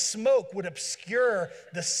that the smoke would obscure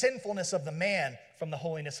the sinfulness of the man from the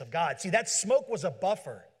holiness of God. See, that smoke was a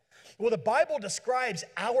buffer. Well, the Bible describes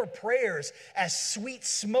our prayers as sweet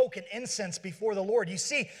smoke and incense before the Lord. You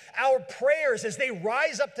see, our prayers as they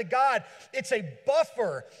rise up to God, it's a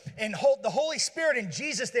buffer, and the Holy Spirit and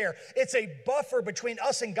Jesus there, it's a buffer between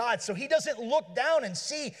us and God. So he doesn't look down and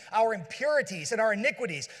see our impurities and our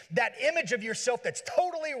iniquities, that image of yourself that's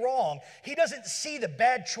totally wrong. He doesn't see the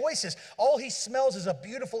bad choices. All he smells is a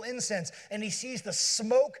beautiful incense, and he sees the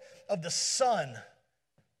smoke of the Son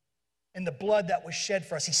and the blood that was shed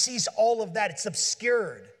for us. He sees all of that. It's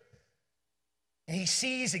obscured. And he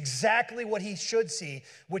sees exactly what he should see,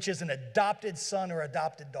 which is an adopted son or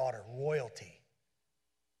adopted daughter, royalty.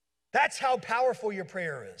 That's how powerful your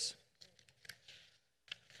prayer is.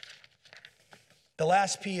 The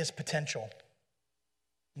last P is potential.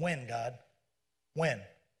 When, God? When?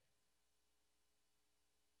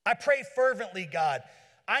 I pray fervently, God.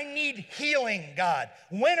 I need healing, God.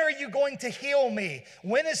 When are you going to heal me?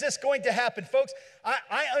 When is this going to happen? Folks,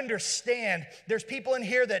 I understand there's people in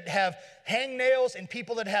here that have hangnails and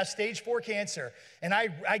people that have stage 4 cancer. And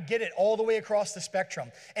I get it all the way across the spectrum.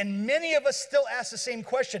 And many of us still ask the same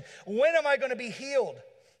question. When am I going to be healed?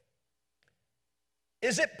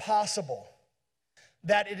 Is it possible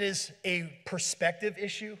that it is a perspective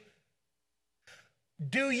issue?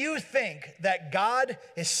 Do you think that God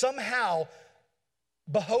is somehow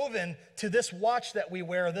beholden to this watch that we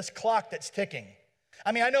wear, or this clock that's ticking?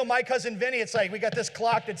 I mean, I know my cousin Vinny, it's like we got this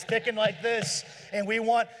clock that's ticking like this, and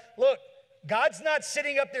look, God's not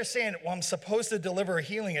sitting up there saying, well, I'm supposed to deliver a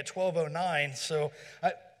healing at 12:09, so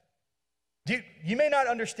you may not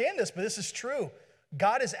understand this, but this is true.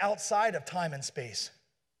 God is outside of time and space.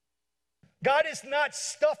 God is not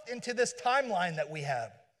stuffed into this timeline that we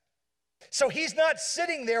have. So he's not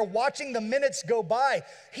sitting there watching the minutes go by.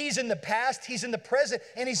 He's in the past, he's in the present,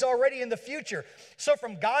 and he's already in the future. So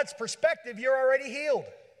from God's perspective, you're already healed.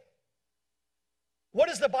 What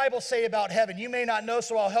does the Bible say about heaven? You may not know,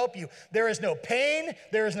 so I'll help you. There is no pain,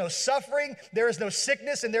 there is no suffering, there is no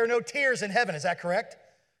sickness, and there are no tears in heaven. Is that correct?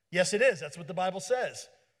 Yes, it is. That's what the Bible says.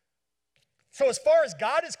 So as far as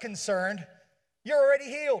God is concerned, you're already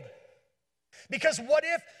healed. Because what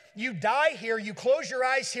if you die here, you close your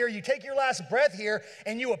eyes here, you take your last breath here,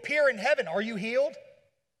 and you appear in heaven? Are you healed?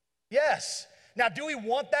 Yes. Now, do we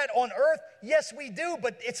want that on earth? Yes, we do,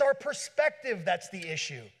 but it's our perspective that's the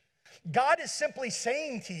issue. God is simply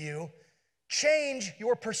saying to you, change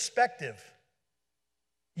your perspective.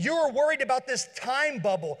 You're worried about this time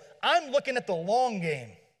bubble. I'm looking at the long game.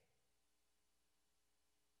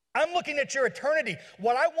 I'm looking at your eternity.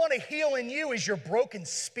 What I want to heal in you is your broken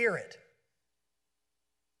spirit.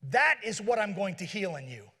 That is what I'm going to heal in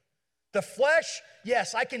you. The flesh,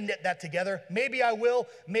 yes, I can knit that together. Maybe I will,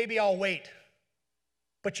 maybe I'll wait.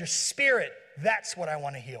 But your spirit, that's what I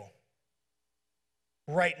want to heal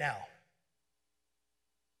right now.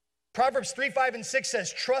 Proverbs 3, 5, and 6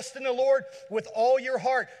 says, trust in the Lord with all your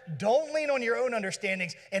heart. Don't lean on your own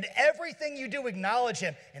understandings. In everything you do, acknowledge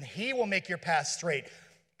him, and he will make your path straight.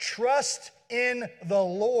 Trust in the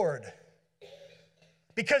Lord,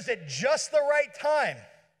 because at just the right time,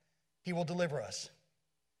 he will deliver us.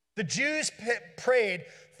 The Jews prayed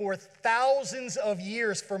for thousands of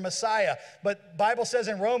years for Messiah, but the Bible says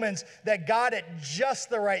in Romans that God at just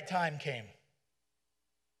the right time came.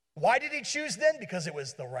 Why did he choose then? Because it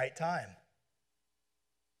was the right time.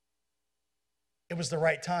 It was the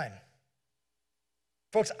right time.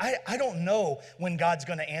 Folks, I don't know when God's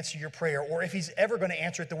going to answer your prayer, or if he's ever going to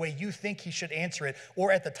answer it the way you think he should answer it,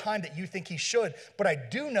 or at the time that you think he should. But I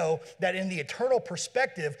do know that in the eternal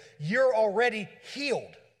perspective, you're already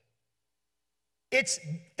healed. It's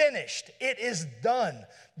finished. It is done.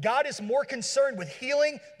 God is more concerned with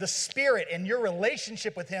healing the spirit and your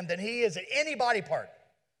relationship with him than he is at any body part.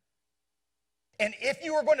 And if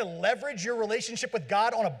you are going to leverage your relationship with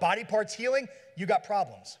God on a body part's healing, you got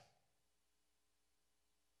problems.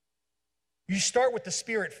 You start with the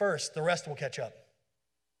spirit first, the rest will catch up.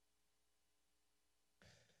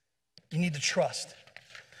 You need to trust.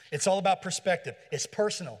 It's all about perspective. It's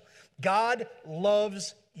personal. God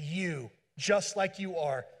loves you just like you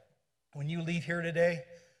are. When you leave here today,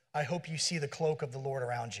 I hope you see the cloak of the Lord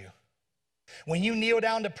around you. When you kneel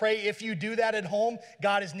down to pray, if you do that at home,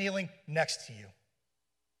 God is kneeling next to you.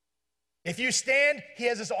 If you stand, he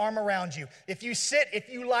has his arm around you. If you sit, if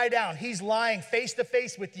you lie down, he's lying face to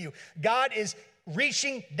face with you. God is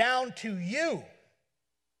reaching down to you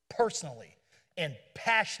personally and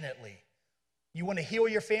passionately. You want to heal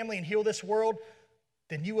your family and heal this world?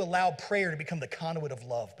 Then you allow prayer to become the conduit of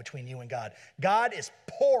love between you and God. God is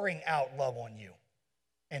pouring out love on you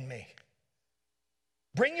and me.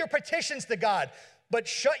 Bring your petitions to God, but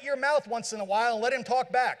shut your mouth once in a while and let him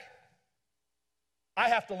talk back. I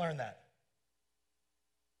have to learn that.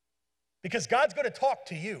 Because God's going to talk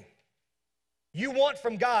to you. You want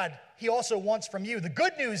from God, he also wants from you. The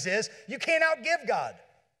good news is you can't outgive God.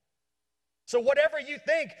 So whatever you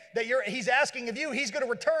think that he's asking of you, he's going to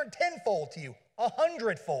return tenfold to you,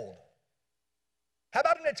 100-fold. How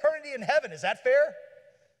about an eternity in heaven? Is that fair?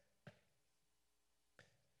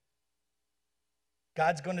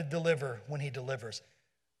 God's going to deliver when he delivers.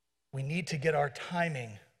 We need to get our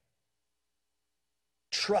timing.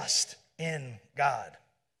 Trust in God.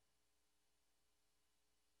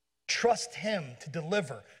 Trust him to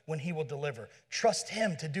deliver when he will deliver. Trust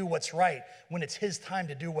him to do what's right when it's his time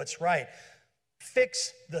to do what's right.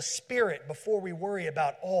 Fix the spirit before we worry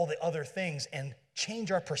about all the other things and change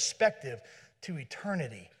our perspective to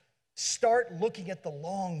eternity. Start looking at the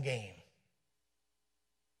long game,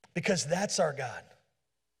 because that's our God.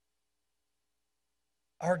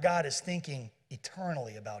 Our God is thinking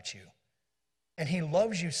eternally about you, and he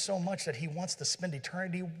loves you so much that he wants to spend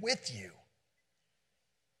eternity with you.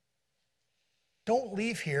 Don't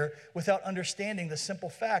leave here without understanding the simple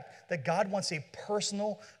fact that God wants a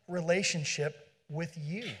personal relationship with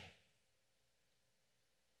you.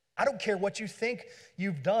 I don't care what you think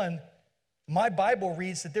you've done. My Bible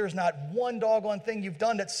reads that there's not one doggone thing you've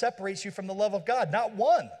done that separates you from the love of God. Not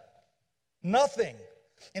one. Nothing.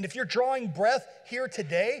 And if you're drawing breath here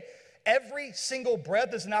today, every single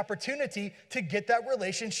breath is an opportunity to get that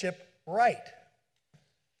relationship right.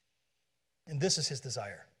 And this is his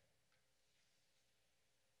desire.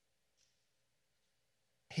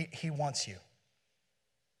 He wants you.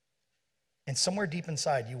 And somewhere deep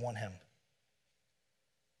inside, you want him.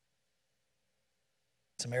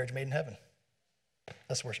 It's a marriage made in heaven.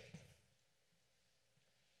 Let's worship.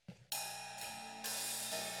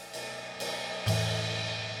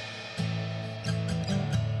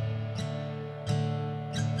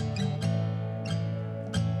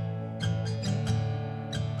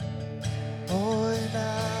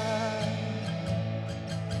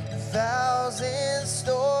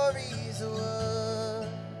 the word.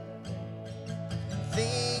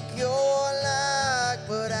 Think you're like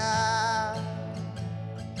what I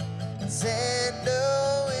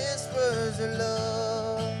tender whispers of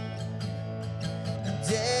love.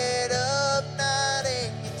 Dead of night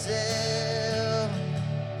and you tell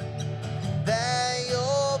that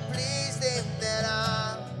you're pleased and that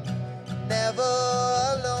I'm never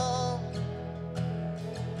alone.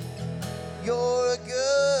 You're a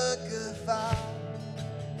good, good father.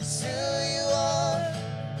 It's who you are.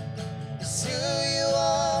 It's who you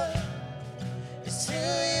are. It's who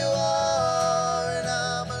you are. And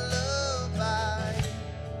I'm loved by you.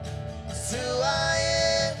 It's who I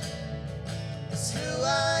am. It's who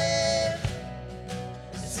I am.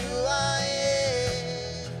 It's who I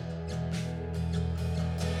am.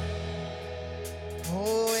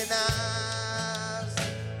 Oh, and I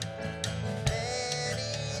see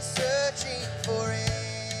many searching for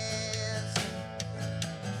answers,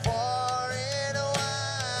 far and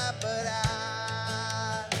wide, but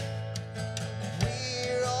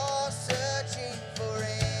we're all searching for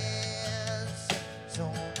answers. So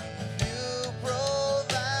you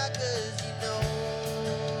provide, 'cause you know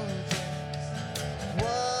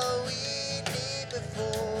what we need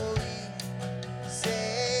before we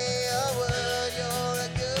say a word. You're a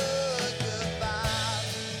good, good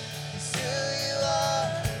father. It's who you are.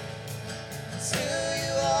 It's who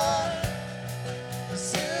you are. It's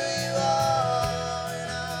who you are.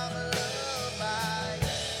 And I'm loved by you.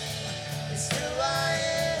 It's who I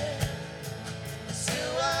am. It's who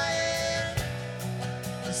I am.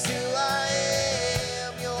 It's who I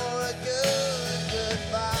am. You're a good, good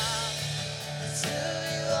father. It's who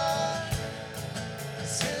you are.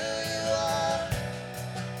 It's who you are.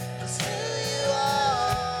 It's who you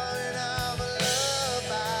are. And I'm loved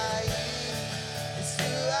by you. It's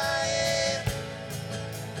who I am.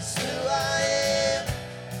 It's who I am.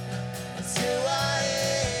 It's who I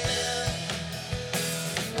am.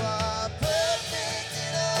 You are perfect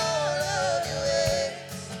in all of your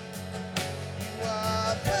ways. You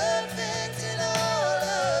are perfect in all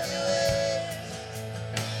of your ways.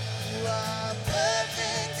 You are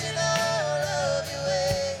perfect in all of your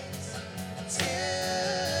ways to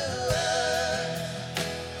us.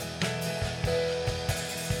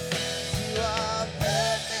 You are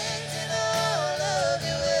perfect in all of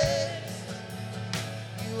your ways.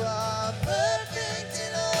 You are perfect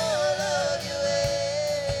in all of your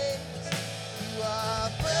ways. You are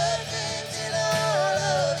perfect in all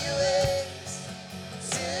of your ways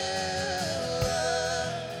to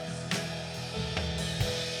us.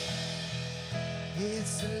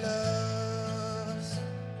 It's the love's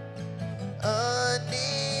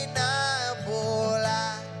undeniable.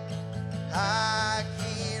 I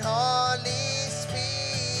can hardly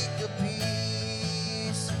speak a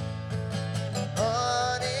peace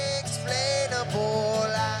unexplainable.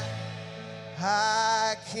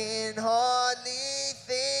 I can hardly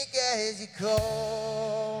think as you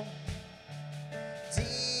call,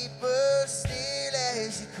 deeper still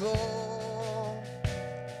as you call,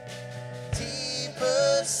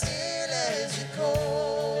 deeper still as you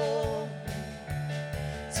call,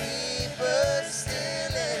 deeper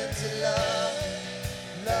still into love,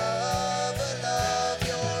 love, love.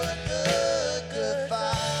 You're a good, good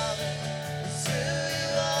father. It's who you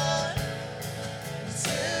are. It's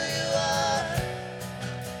who you are.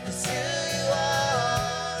 It's who you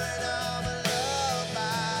are. And I'm loved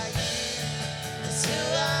by you. It's who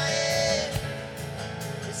I am.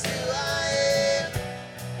 It's who I am.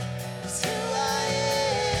 It's who I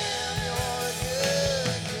am. You're a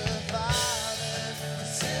good, good father.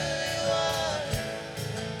 It's who you are.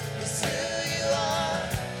 It's who you are.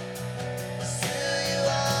 It's who you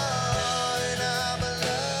are. And I'm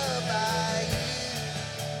loved by you.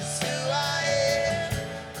 It's who I am.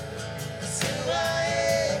 It's who I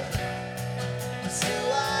am. It's who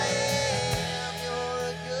I am. You're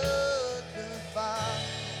a good, good father.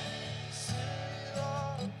 It's who you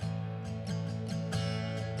are.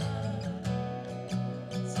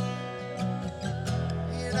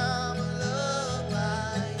 And I'm loved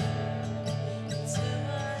by you. It's who I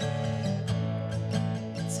am.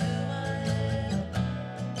 It's who I am.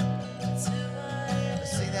 It's who I am.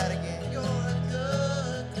 Let's sing that again. You're a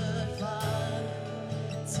good, good father.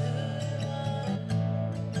 It's who you are.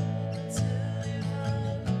 It's who you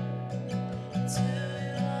are. It's who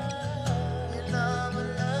you are. And I'm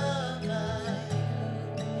loved by you.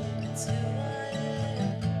 It's who I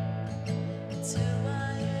am. It's who I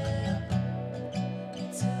am.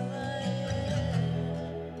 It's who I am.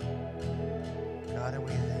 God, and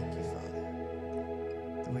we thank you, Father,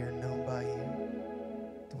 that we are known by you,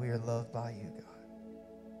 that we are loved by you,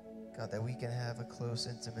 God. God, that we can have a close,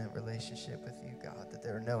 intimate relationship with you, God, that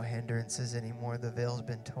there are no hindrances anymore. The veil's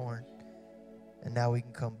been torn, and now we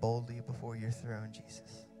can come boldly before your throne,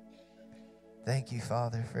 Jesus. Thank you,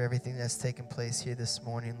 Father, for everything that's taken place here this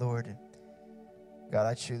morning, Lord. And God,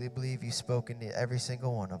 I truly believe you've spoken to every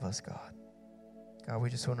single one of us, God. God, we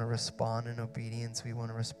just want to respond in obedience. We want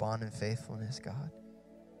to respond in faithfulness, God.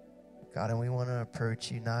 God, and we want to approach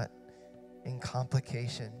you not in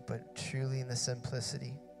complication, but truly in the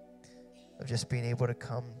simplicity of just being able to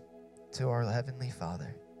come to our Heavenly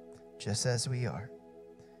Father, just as we are,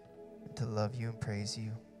 and to love you and praise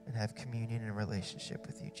you and have communion and relationship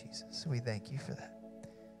with you, Jesus. We thank you for that.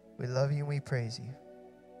 We love you and we praise you.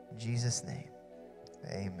 In Jesus' name,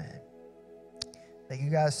 amen. Thank you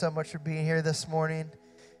guys so much for being here this morning.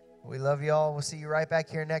 We love you all. We'll see you right back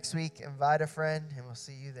here next week. Invite a friend, and we'll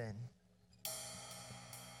see you then.